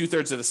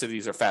 2/3 of the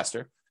cities are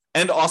faster,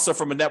 and also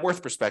from a net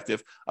worth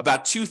perspective,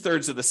 about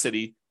 2/3 of the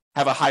city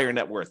have a higher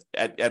net worth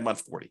at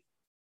month 40.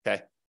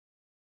 Okay.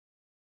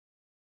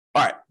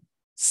 All right.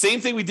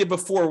 Same thing we did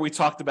before. We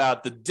talked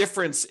about the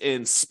difference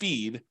in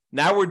speed.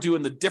 Now we're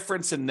doing the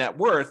difference in net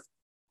worth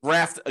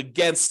graphed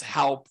against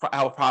how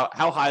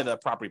high the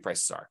property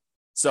prices are.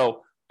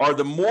 So are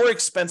the more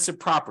expensive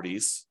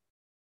properties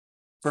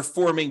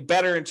performing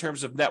better in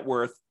terms of net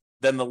worth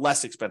than the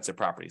less expensive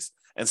properties?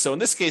 And so in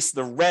this case,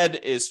 the red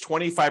is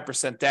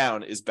 25%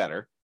 down is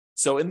better.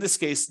 So in this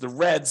case, the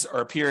reds are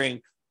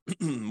appearing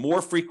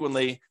more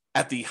frequently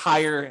at the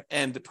higher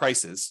end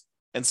prices.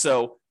 And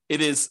so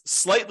it is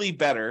slightly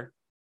better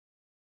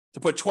to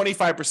put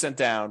 25%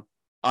 down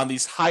on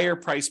these higher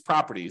priced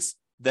properties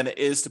than it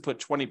is to put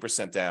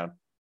 20% down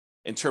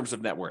in terms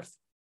of net worth.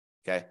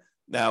 Okay.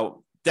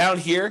 Now down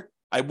here,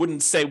 I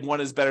wouldn't say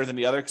one is better than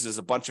the other because there's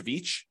a bunch of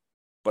each,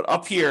 but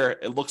up here,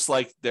 it looks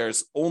like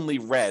there's only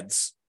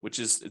reds, which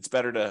is, it's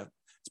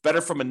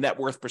better from a net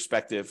worth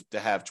perspective to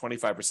have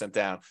 25%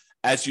 down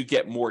as you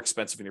get more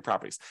expensive in your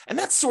properties. And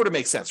that sort of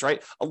makes sense,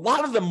 right? A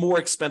lot of the more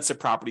expensive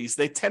properties,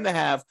 they tend to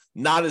have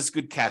not as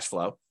good cash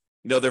flow.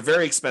 They're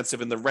very expensive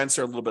and the rents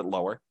are a little bit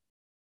lower.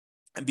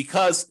 And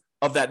because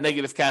of that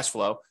negative cash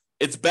flow,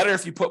 it's better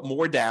if you put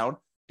more down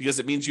because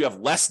it means you have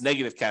less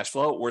negative cash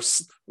flow or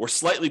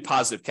slightly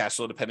positive cash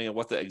flow, depending on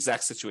what the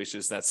exact situation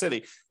is in that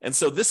city. And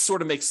so this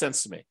sort of makes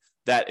sense to me,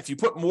 that if you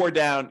put more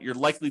down, you're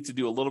likely to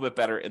do a little bit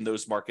better in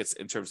those markets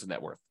in terms of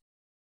net worth.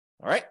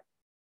 All right.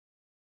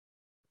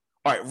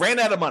 Ran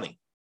out of money.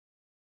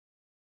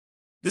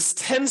 This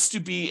tends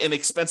to be in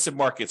expensive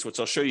markets, which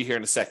I'll show you here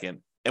in a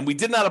second. And we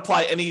did not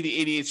apply any of the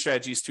 88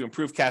 strategies to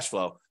improve cash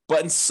flow.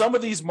 But in some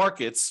of these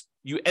markets,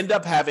 you end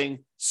up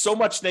having so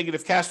much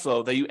negative cash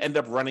flow that you end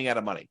up running out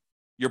of money.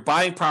 You're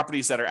buying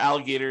properties that are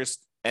alligators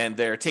and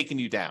they're taking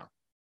you down.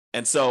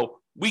 And so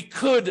we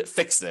could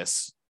fix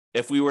this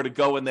if we were to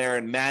go in there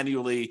and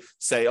manually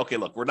say, okay,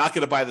 look, we're not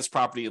going to buy this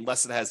property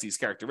unless it has these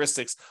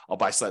characteristics. I'll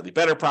buy slightly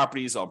better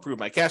properties. I'll improve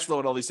my cash flow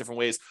in all these different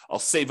ways. I'll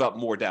save up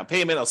more down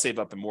payment. I'll save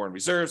up more in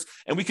reserves.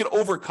 And we could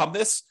overcome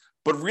this.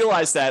 but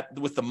realize that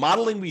with the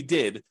modeling we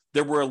did,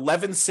 there were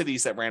 11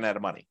 cities that ran out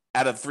of money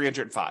out of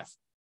 305.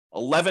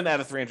 11 out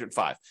of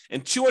 305.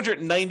 In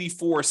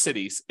 294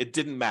 cities, it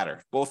didn't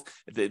matter.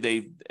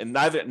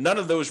 None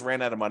of those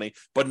ran out of money,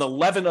 but in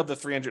 11 of the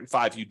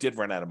 305, you did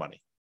run out of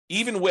money.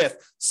 Even with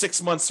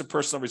 6 months of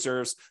personal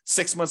reserves,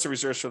 6 months of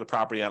reserves for the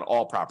property on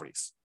all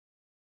properties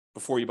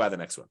before you buy the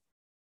next one.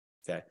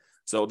 Okay.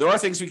 So there are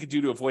things we could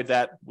do to avoid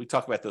that. We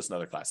talk about those in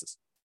other classes.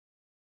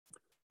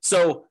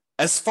 So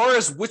as far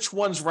as which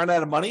ones run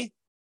out of money,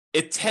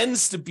 it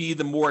tends to be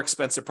the more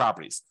expensive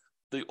properties.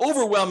 The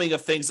overwhelming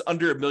of things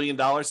under $1 million.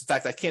 In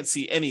fact, I can't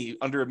see any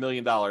under $1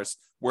 million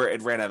where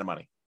it ran out of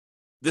money.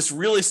 This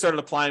really started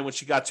applying when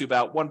she got to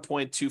about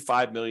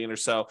 1.25 million or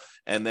so,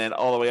 and then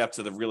all the way up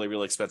to the really,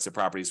 really expensive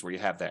properties where you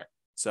have there.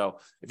 So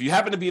if you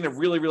happen to be in a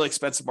really, really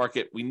expensive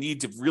market, we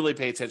need to really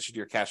pay attention to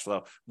your cash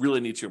flow,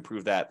 really need to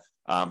improve that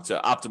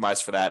to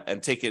optimize for that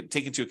and take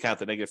into account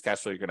the negative cash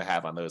flow you're going to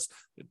have on those.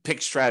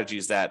 Pick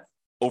strategies that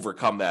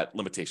overcome that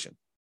limitation.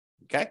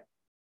 Okay?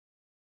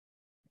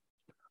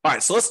 All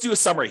right, so let's do a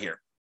summary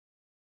here.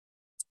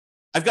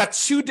 I've got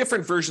two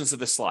different versions of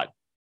this slide.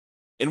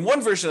 In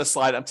one version of the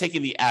slide, I'm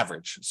taking the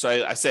average. So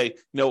I say,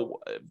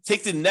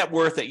 take the net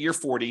worth at year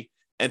 40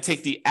 and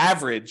take the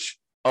average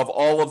of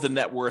all of the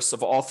net worths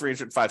of all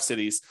 305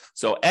 cities.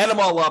 So add them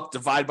all up,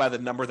 divide by the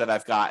number that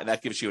I've got, and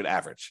that gives you an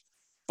average.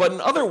 But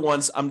in other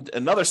ones,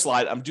 another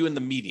slide, I'm doing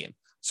the median.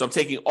 So I'm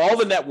taking all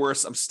the net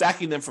worths, I'm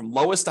stacking them from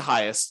lowest to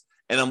highest,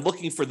 and I'm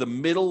looking for the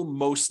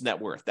middle-most net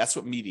worth. That's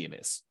what median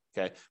is,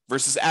 okay?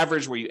 Versus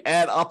average, where you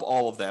add up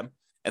all of them,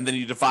 and then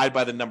you divide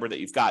by the number that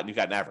you've got, and you've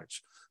got an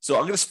average. So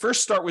I'm going to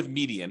first start with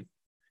median,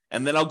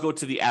 and then I'll go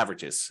to the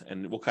averages,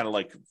 and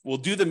we'll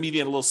do the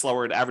median a little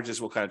slower, and averages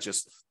we'll kind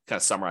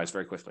of summarize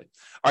very quickly.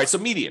 All right, so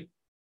median.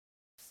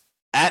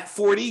 At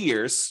 40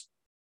 years,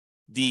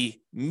 the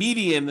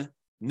median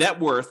net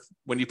worth,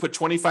 when you put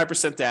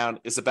 25% down,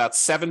 is about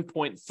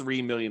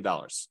 $7.3 million.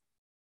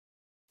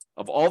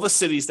 Of all the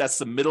cities, that's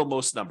the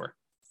middlemost number.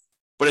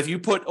 But if you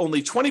put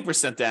only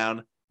 20%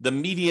 down, the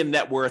median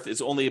net worth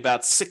is only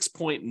about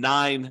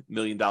 $6.9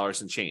 million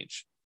and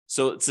change.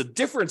 So it's a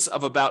difference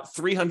of about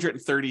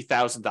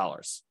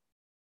 $330,000,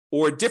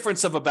 or a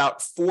difference of about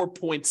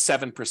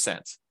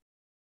 4.7%.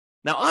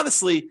 Now,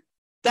 honestly,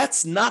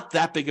 that's not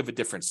that big of a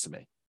difference to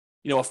me.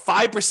 A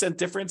 5%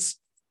 difference,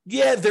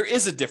 yeah, there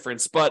is a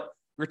difference, but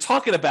we're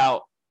talking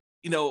about,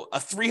 a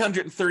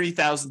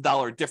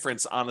 $330,000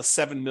 difference on a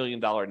 $7 million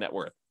net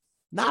worth.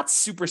 Not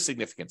super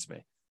significant to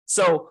me.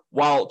 So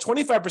while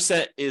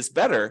 25% is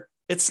better,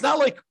 it's not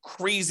like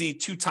crazy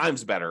 2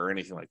 times better or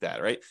anything like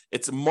that, right?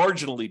 It's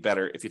marginally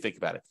better if you think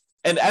about it.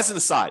 And as an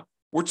aside,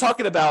 we're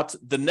talking about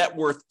the net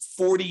worth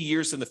 40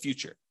 years in the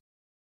future.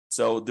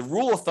 So the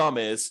rule of thumb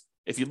is,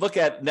 if you look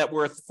at net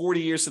worth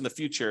 40 years in the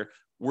future,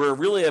 we're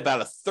really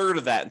about a third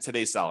of that in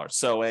today's dollars.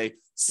 So a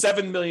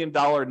 $7 million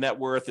net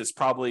worth is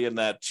probably in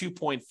that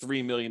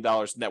 $2.3 million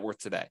net worth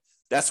today.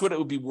 That's what it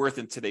would be worth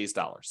in today's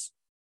dollars.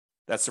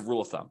 That's the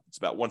rule of thumb. It's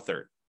about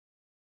 1/3.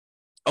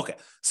 Okay,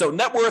 so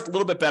net worth, a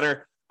little bit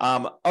better.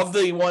 Of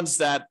the ones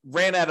that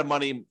ran out of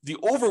money, the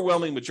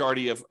overwhelming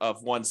majority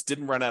of ones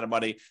didn't run out of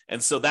money.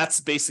 And so that's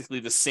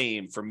basically the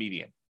same for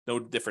median. No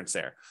difference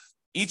there.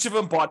 Each of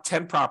them bought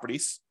 10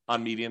 properties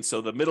on median. So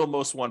the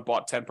middlemost one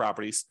bought 10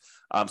 properties.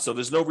 So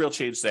there's no real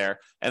change there.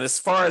 And as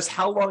far as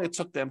how long it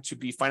took them to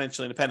be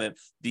financially independent,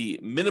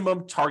 the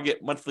minimum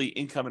target monthly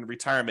income and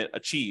retirement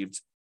achieved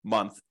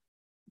month,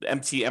 the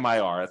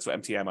MTMIR, that's what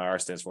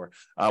MTMIR stands for.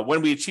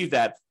 When we achieve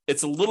that,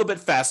 it's a little bit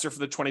faster for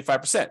the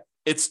 25%.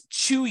 It's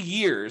 2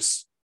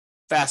 years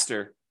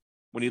faster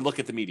when you look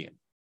at the median.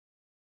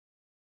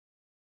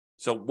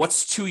 So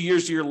what's 2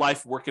 years of your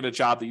life working a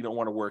job that you don't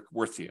want to work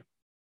worth to you?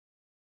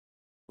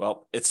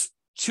 Well, it's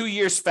 2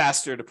 years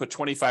faster to put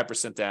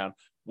 25% down,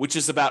 which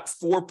is about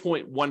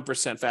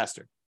 4.1%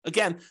 faster.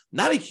 Again,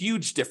 not a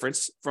huge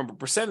difference from a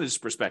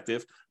percentage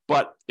perspective,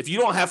 but if you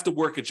don't have to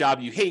work a job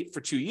you hate for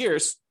 2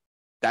 years,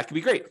 that could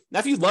be great. Now,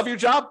 if you love your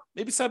job,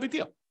 maybe it's not a big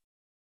deal.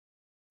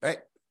 Right?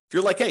 If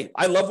you're like, hey,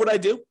 I love what I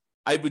do,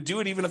 I would do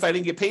it even if I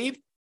didn't get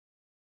paid.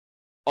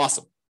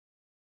 Awesome.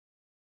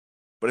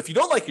 But if you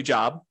don't like your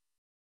job,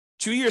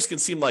 2 years can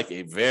seem like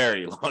a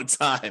very long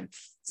time.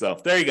 So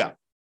there you go.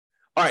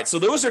 All right. So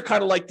those are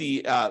kind of like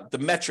the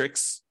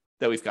metrics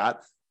that we've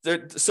got.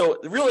 So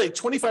really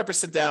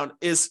 25% down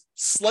is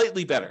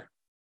slightly better.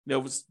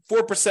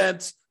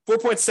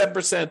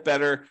 4.7%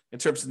 better in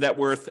terms of net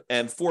worth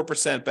and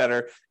 4%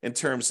 better in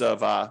terms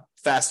of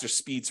faster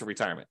speed to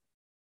retirement,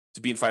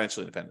 to being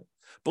financially independent.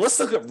 But let's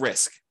look at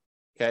risk.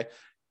 Okay.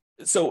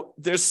 So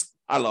there's,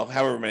 I don't know,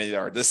 however many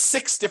there are. There's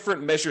 6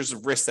 different measures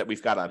of risk that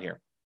we've got on here.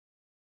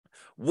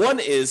 One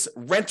is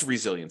rent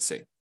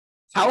resiliency.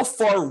 How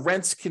far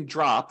rents can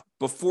drop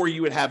before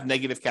you would have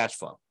negative cash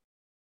flow.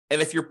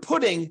 And if you're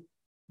putting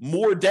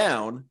more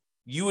down,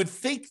 you would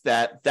think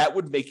that that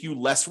would make you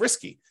less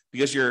risky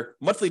because your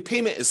monthly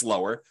payment is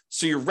lower.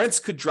 So your rents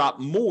could drop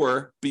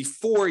more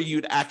before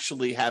you'd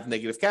actually have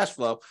negative cash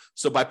flow.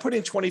 So by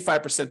putting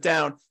 25%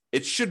 down,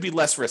 it should be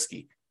less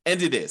risky. And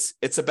it is.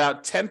 It's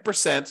about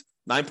 10%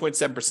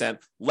 9.7%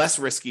 less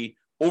risky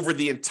over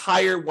the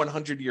entire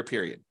 100-year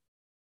period.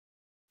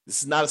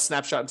 This is not a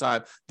snapshot in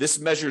time. This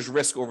measures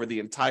risk over the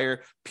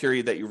entire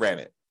period that you ran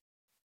it.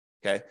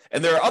 Okay.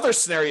 And there are other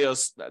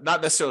scenarios,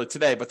 not necessarily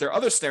today, but there are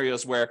other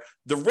scenarios where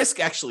the risk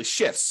actually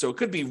shifts. So it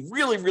could be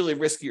really, really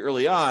risky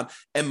early on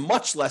and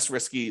much less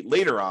risky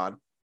later on,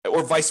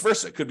 or vice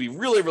versa. It could be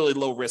really, really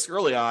low risk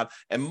early on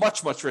and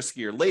much, much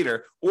riskier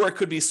later, or it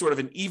could be sort of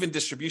an even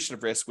distribution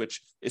of risk,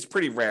 which is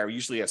pretty rare. You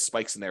usually have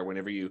spikes in there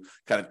whenever you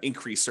kind of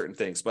increase certain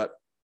things, but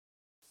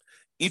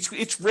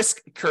each risk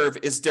curve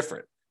is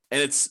different.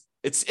 And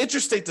it's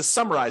interesting to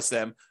summarize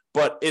them,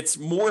 but it's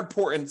more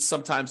important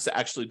sometimes to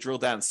actually drill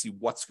down and see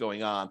what's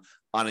going on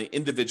an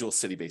individual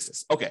city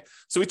basis. Okay,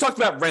 so we talked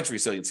about rent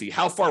resiliency,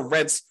 how far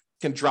rents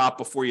can drop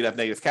before you'd have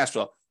negative cash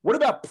flow. What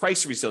about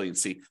price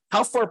resiliency?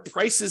 How far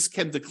prices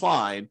can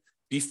decline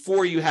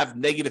before you have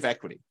negative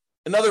equity?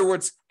 In other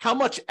words, how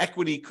much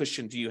equity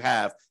cushion do you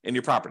have in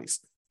your properties?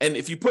 And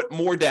if you put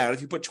more down,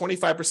 if you put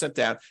 25%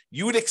 down,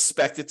 you would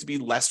expect it to be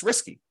less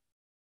risky,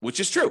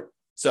 which is true.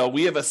 So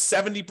we have a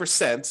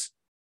 70%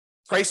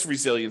 price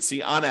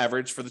resiliency on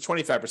average for the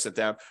 25%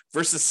 down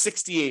versus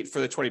 68 for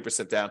the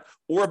 20% down,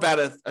 or about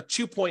a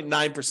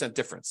 2.9%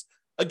 difference.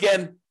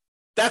 Again,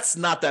 that's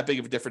not that big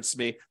of a difference to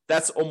me.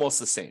 That's almost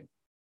the same,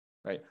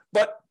 right?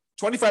 But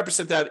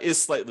 25% down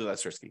is slightly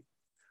less risky.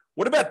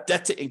 What about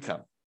debt to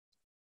income?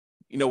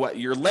 You know what?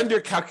 Your lender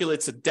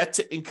calculates a debt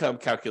to income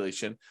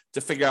calculation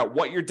to figure out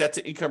what your debt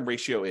to income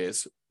ratio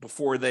is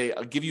before they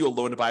give you a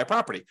loan to buy a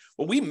property.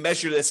 Well, we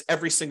measure this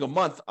every single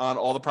month on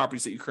all the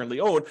properties that you currently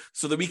own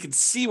so that we can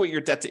see what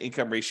your debt to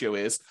income ratio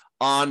is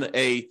on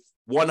a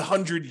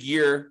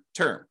 100-year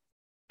term.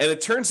 And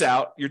it turns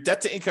out your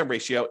debt to income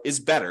ratio is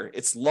better.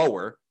 It's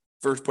lower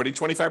for putting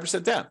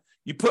 25% down.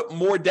 You put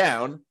more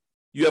down,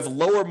 you have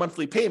lower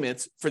monthly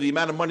payments for the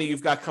amount of money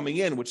you've got coming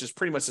in, which is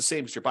pretty much the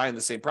same because you're buying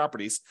the same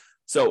properties.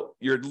 So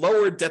your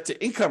lower debt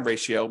to income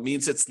ratio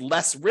means it's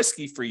less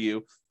risky for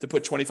you to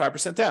put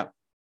 25% down.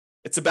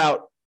 It's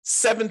about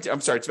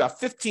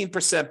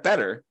 15%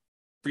 better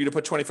for you to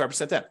put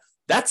 25% down.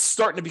 That's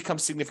starting to become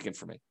significant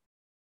for me.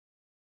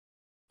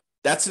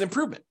 That's an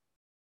improvement.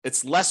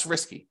 It's less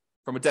risky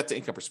from a debt to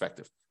income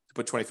perspective to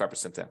put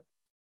 25% down.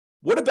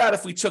 What about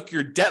if we took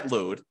your debt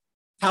load,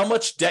 how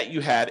much debt you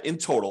had in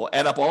total,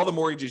 add up all the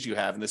mortgages you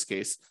have in this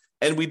case,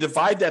 and we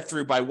divide that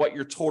through by what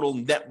your total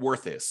net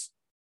worth is?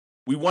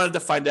 We wanted to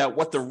find out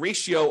what the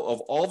ratio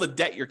of all the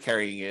debt you're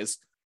carrying is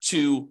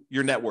to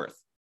your net worth.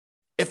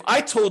 If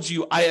I told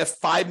you I have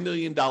 $5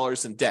 million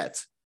in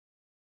debt,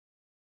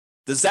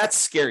 does that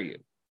scare you?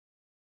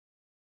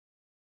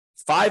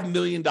 $5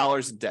 million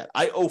in debt.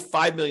 I owe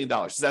 $5 million.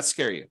 Does that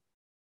scare you?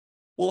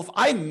 Well, if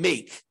I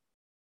make,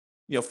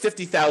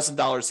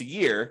 $50,000 a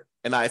year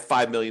and I have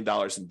 $5 million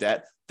in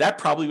debt, that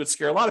probably would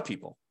scare a lot of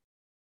people.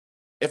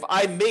 If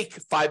I make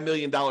 $5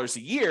 million a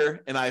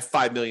year and I have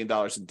 $5 million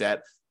in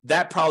debt,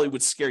 that probably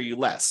would scare you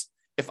less.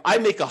 If I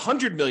make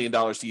 $100 million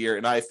a year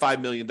and I have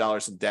 $5 million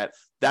in debt,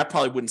 that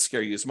probably wouldn't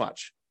scare you as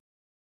much.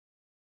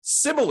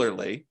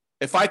 Similarly,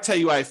 if I tell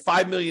you I have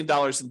 $5 million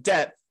in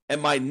debt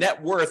and my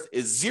net worth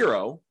is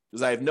zero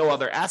because I have no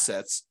other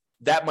assets,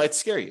 that might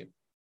scare you.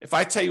 If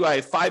I tell you I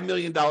have $5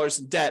 million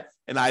in debt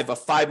and I have a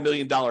 $5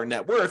 million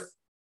net worth,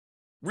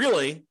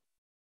 really,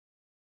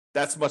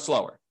 that's much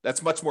lower.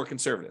 That's much more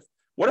conservative.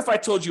 What if I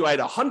told you I had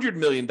a $100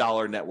 million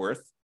net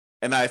worth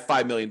and I have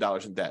 $5 million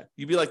in debt?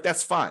 You'd be like,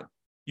 that's fine.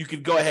 You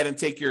could go ahead and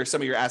take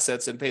some of your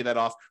assets and pay that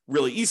off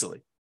really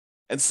easily.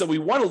 And so we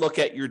want to look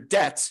at your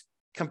debt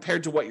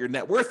compared to what your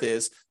net worth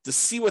is to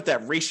see what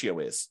that ratio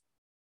is.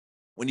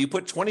 When you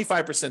put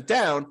 25%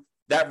 down,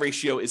 that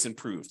ratio is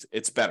improved.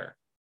 It's better.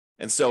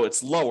 And so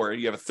it's lower.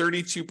 You have a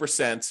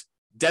 32%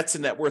 debt to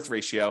net worth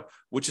ratio,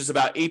 which is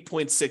about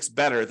 8.6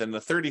 better than the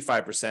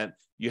 35%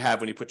 you have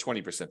when you put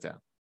 20% down.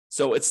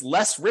 So it's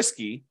less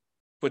risky,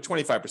 put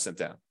 25%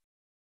 down.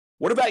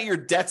 What about your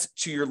debt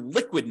to your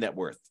liquid net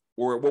worth,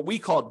 or what we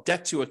call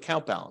debt to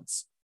account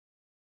balance?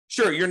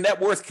 Sure, your net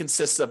worth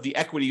consists of the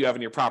equity you have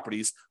in your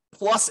properties,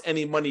 plus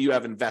any money you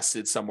have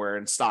invested somewhere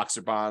in stocks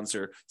or bonds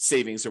or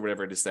savings or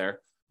whatever it is there.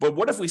 But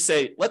what if we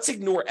say, let's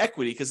ignore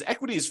equity, because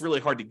equity is really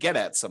hard to get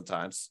at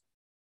sometimes.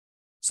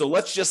 So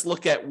let's just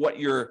look at what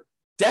your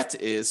debt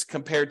is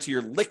compared to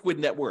your liquid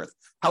net worth,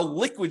 how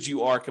liquid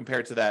you are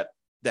compared to that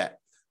debt.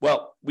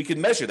 Well, we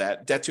can measure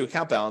that, debt to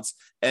account balance,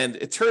 and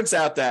it turns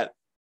out that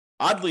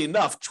oddly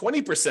enough,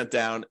 20%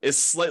 down is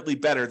slightly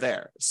better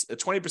there.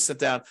 20%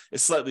 down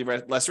is slightly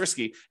less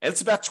risky, and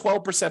it's about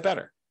 12%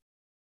 better.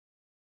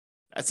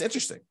 That's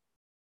interesting,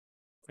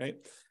 right?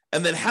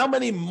 And then how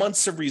many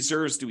months of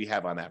reserves do we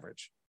have on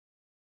average?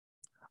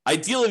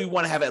 Ideally, we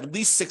want to have at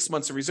least 6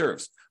 months of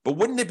reserves, but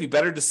wouldn't it be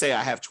better to say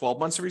I have 12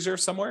 months of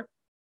reserves somewhere?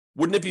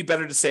 Wouldn't it be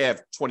better to say I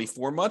have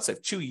 24 months, I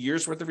have 2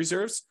 years worth of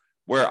reserves,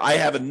 where I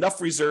have enough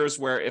reserves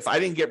where if I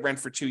didn't get rent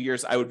for 2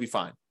 years, I would be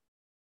fine?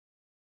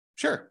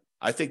 Sure.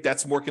 I think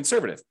that's more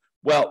conservative.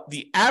 Well,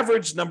 the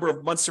average number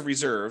of months of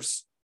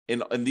reserves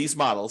in these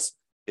models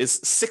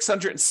is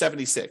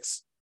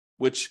 676,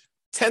 which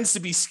tends to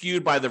be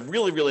skewed by the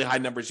really, really high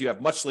numbers you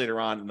have much later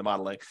on in the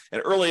modeling.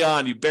 And early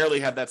on, you barely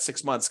have that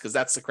 6 months because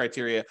that's the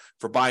criteria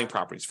for buying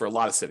properties for a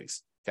lot of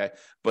cities. Okay.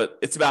 But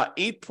it's about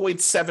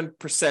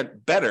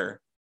 8.7%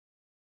 better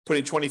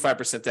putting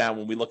 25% down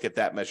when we look at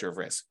that measure of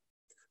risk.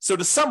 So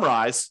to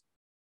summarize,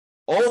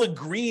 all the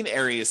green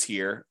areas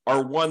here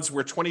are ones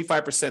where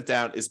 25%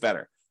 down is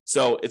better.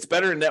 So it's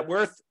better in net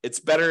worth. It's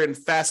better in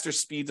faster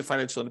speed to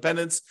financial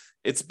independence.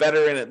 It's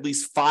better in at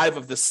least 5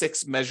 of the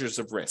 6 measures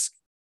of risk.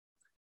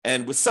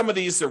 And with some of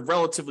these, they're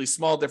relatively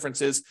small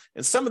differences.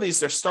 And some of these,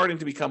 they're starting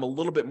to become a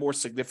little bit more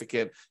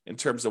significant in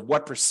terms of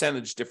what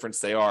percentage difference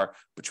they are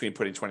between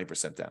putting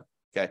 20% down.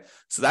 Okay.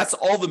 So that's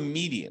all the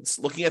medians,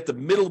 looking at the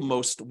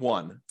middlemost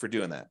one for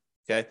doing that.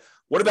 Okay.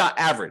 What about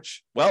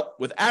average? Well,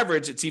 with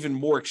average, it's even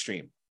more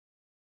extreme.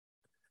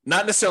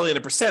 Not necessarily in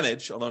a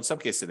percentage, although in some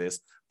cases it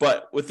is,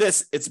 but with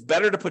this, it's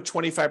better to put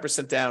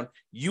 25% down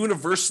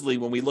universally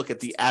when we look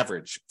at the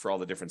average for all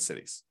the different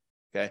cities.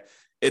 Okay.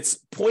 It's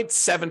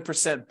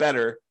 0.7%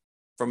 better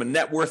from a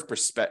net worth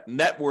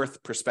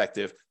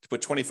perspective to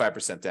put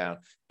 25% down.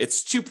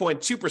 It's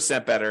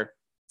 2.2% better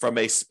from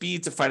a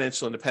speed to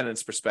financial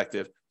independence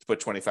perspective to put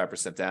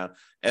 25% down.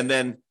 And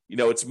then,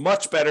 it's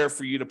much better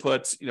for you to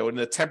put, in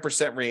the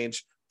 10%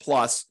 range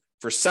plus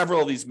for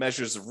several of these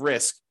measures of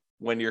risk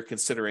when you're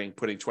considering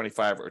putting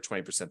 25 or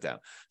 20% down.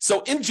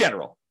 So in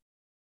general,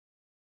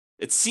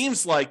 it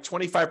seems like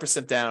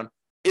 25% down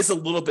is a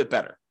little bit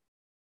better.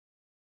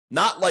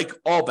 Not like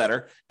all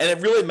better, and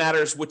it really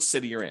matters which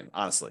city you're in,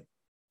 honestly.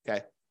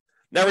 Okay.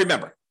 Now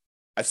remember,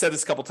 I've said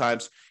this a couple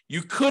times,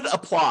 you could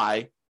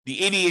apply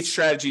the 88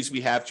 strategies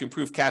we have to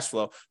improve cash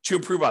flow to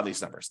improve on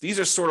these numbers. These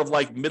are sort of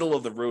like middle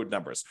of the road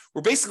numbers.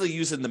 We're basically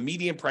using the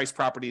median price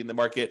property in the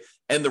market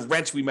and the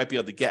rent we might be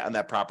able to get on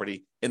that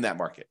property in that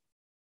market.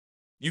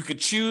 You could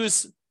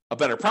choose a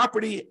better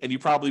property and you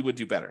probably would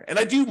do better. And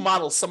I do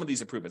model some of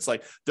these improvements.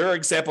 Like there are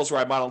examples where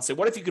I model and say,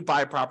 what if you could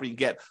buy a property and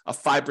get a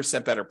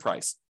 5% better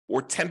price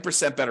or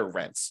 10% better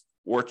rents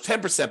or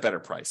 10% better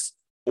price,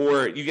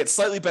 or you get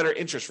slightly better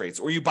interest rates,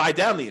 or you buy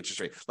down the interest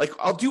rate. Like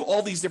I'll do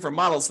all these different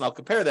models and I'll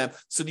compare them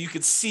so that you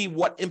can see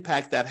what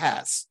impact that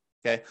has.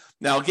 Okay.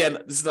 Now, again,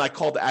 this is my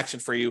call to action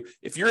for you.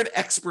 If you're an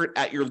expert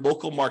at your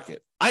local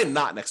market, I am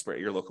not an expert at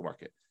your local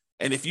market.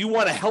 And if you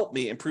want to help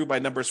me improve my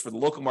numbers for the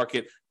local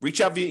market,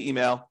 reach out via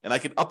email and I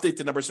can update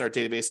the numbers in our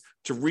database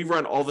to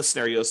rerun all the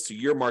scenarios to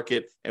your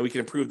market. And we can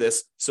improve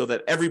this so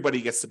that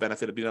everybody gets the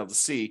benefit of being able to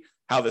see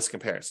how this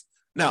compares.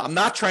 Now, I'm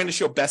not trying to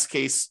show best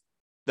case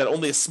that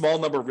only a small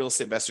number of real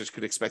estate investors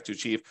could expect to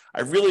achieve.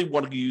 I really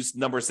want to use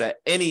numbers that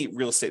any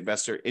real estate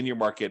investor in your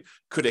market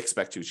could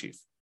expect to achieve.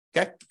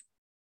 Okay.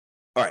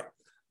 All right.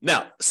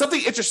 Now,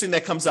 something interesting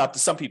that comes up to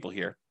some people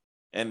here,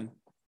 and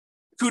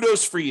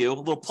kudos for you, a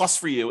little plus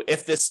for you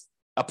if this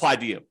applied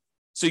to you.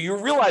 So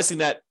you're realizing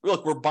that,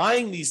 look, we're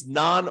buying these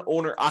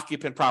non-owner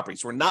occupant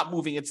properties. We're not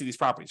moving into these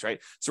properties,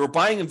 right? So we're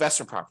buying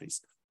investment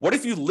properties. What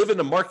if you live in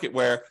a market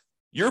where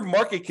your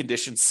market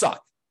conditions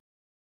suck?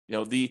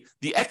 The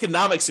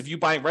economics of you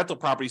buying rental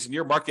properties in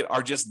your market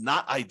are just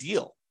not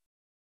ideal.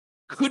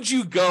 Could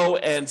you go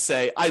and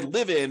say, I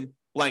live in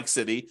blank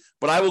city,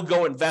 but I will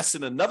go invest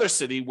in another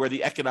city where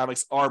the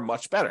economics are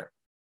much better?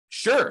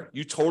 Sure,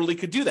 you totally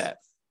could do that.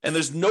 And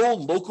there's no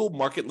local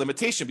market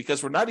limitation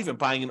because we're not even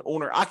buying an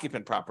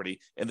owner-occupant property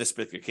in this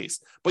particular case.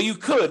 But you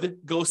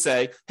could go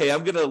say, hey,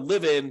 I'm going to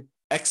live in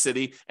X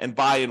city and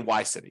buy in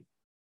Y city.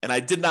 And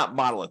I did not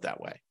model it that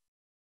way.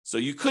 So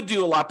you could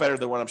do a lot better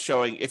than what I'm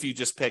showing if you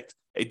just picked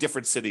a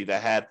different city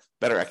that had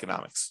better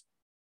economics.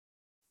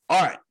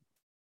 All right.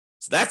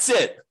 So that's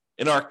it.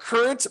 In our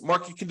current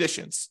market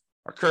conditions,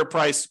 our current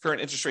price,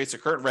 current interest rates, or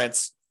current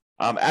rents,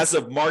 as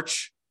of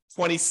March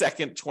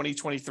 22nd,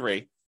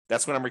 2023,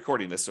 that's when I'm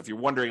recording this. So if you're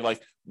wondering,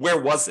 like, where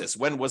was this?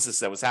 When was this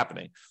that was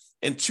happening?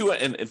 In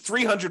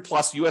 300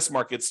 plus US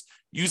markets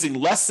using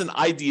less than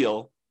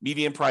ideal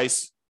median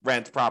price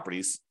rent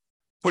properties,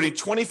 putting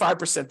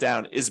 25%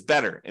 down is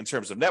better in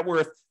terms of net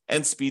worth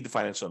and speed to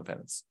financial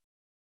independence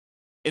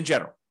in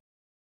general.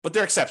 But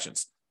there are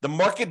exceptions. The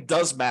market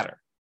does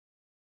matter.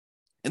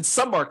 In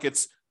some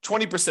markets,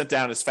 20%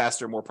 down is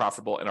faster, more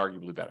profitable, and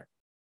arguably better,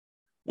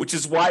 which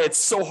is why it's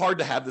so hard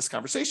to have this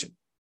conversation.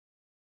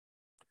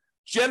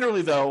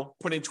 Generally, though,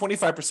 putting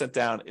 25%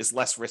 down is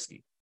less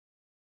risky.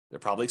 There are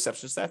probably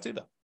exceptions to that too,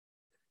 though.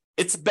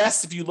 It's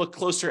best if you look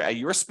closer at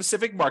your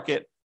specific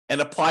market and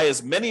apply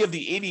as many of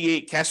the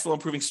 88 cash flow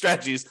improving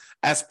strategies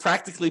as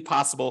practically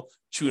possible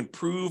to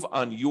improve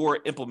on your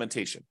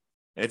implementation.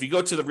 And if you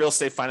go to the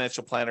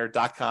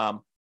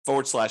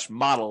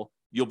realestateFinancialPlanner.com/model,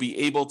 you'll be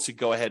able to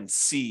go ahead and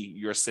see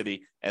your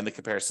city and the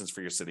comparisons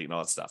for your city and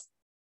all that stuff.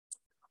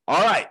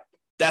 All right.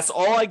 That's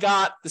all I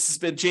got. This has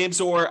been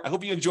James Orr. I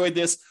hope you enjoyed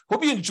this.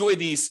 Hope you enjoy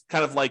these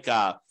kind of like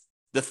the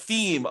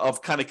theme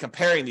of kind of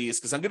comparing these,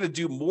 because I'm going to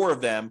do more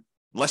of them,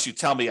 unless you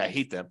tell me I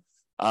hate them.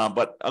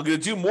 But I'm going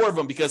to do more of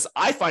them because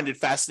I find it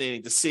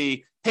fascinating to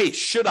see, hey,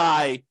 should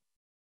I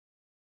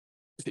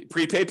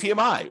prepay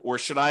PMI, or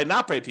should I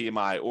not pay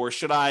PMI, or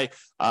should I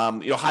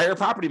hire a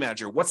property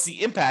manager? What's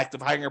the impact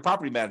of hiring a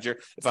property manager?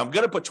 If I'm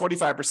going to put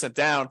 25%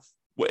 down,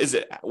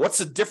 What's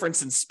the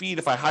difference in speed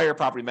if I hire a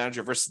property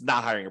manager versus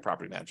not hiring a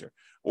property manager?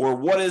 Or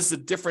what is the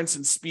difference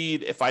in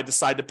speed if I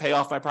decide to pay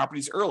off my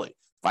properties early?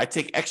 If I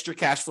take extra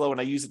cash flow and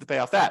I use it to pay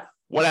off that,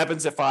 what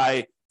happens if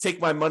I take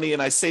my money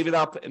and I save it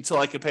up until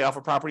I can pay off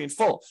a property in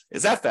full?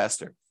 Is that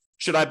faster?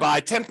 Should I buy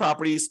 10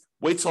 properties,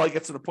 wait till I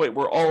get to the point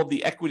where all of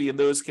the equity in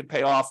those can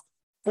pay off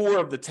 4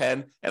 of the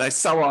 10, and I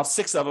sell off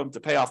 6 of them to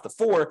pay off the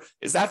 4?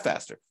 Is that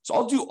faster? So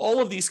I'll do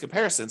all of these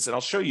comparisons and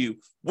I'll show you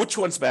which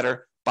one's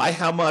better, by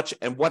how much,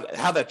 and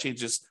how that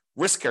changes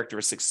risk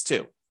characteristics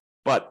too.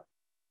 But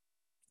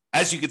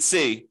as you can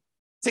see, it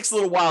takes a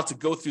little while to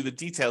go through the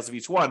details of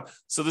each one.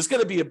 So there's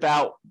going to be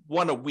about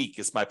one a week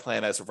is my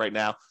plan as of right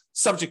now,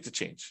 subject to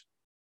change.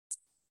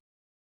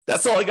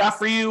 That's all I got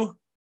for you.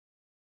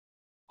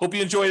 Hope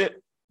you enjoyed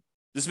it.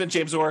 This has been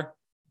James Orr.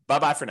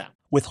 Bye-bye for now.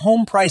 With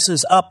home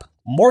prices up,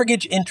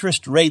 mortgage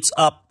interest rates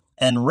up,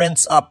 and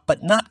rents up,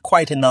 but not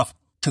quite enough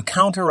to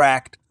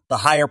counteract the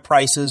higher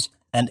prices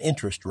and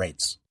interest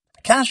rates.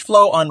 Cash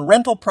flow on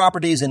rental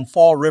properties in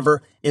Fall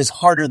River is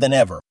harder than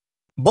ever.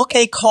 Book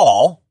a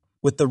call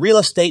with the Real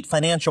Estate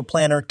Financial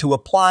Planner to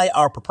apply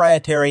our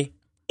proprietary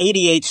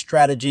 88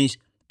 strategies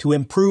to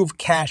improve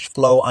cash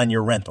flow on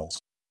your rentals.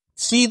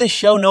 See the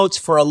show notes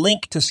for a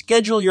link to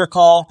schedule your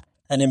call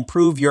and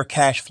improve your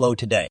cash flow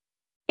today.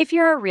 If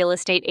you're a real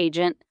estate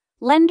agent,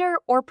 lender,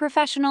 or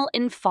professional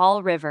in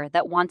Fall River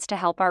that wants to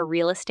help our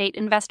real estate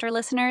investor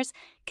listeners,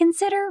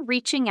 consider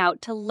reaching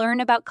out to learn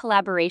about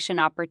collaboration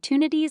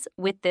opportunities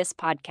with this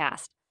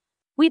podcast.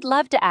 We'd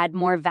love to add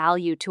more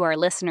value to our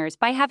listeners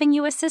by having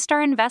you assist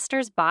our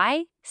investors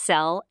buy,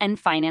 sell, and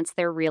finance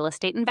their real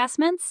estate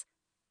investments.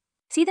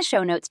 See the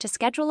show notes to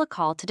schedule a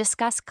call to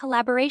discuss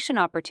collaboration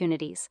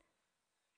opportunities.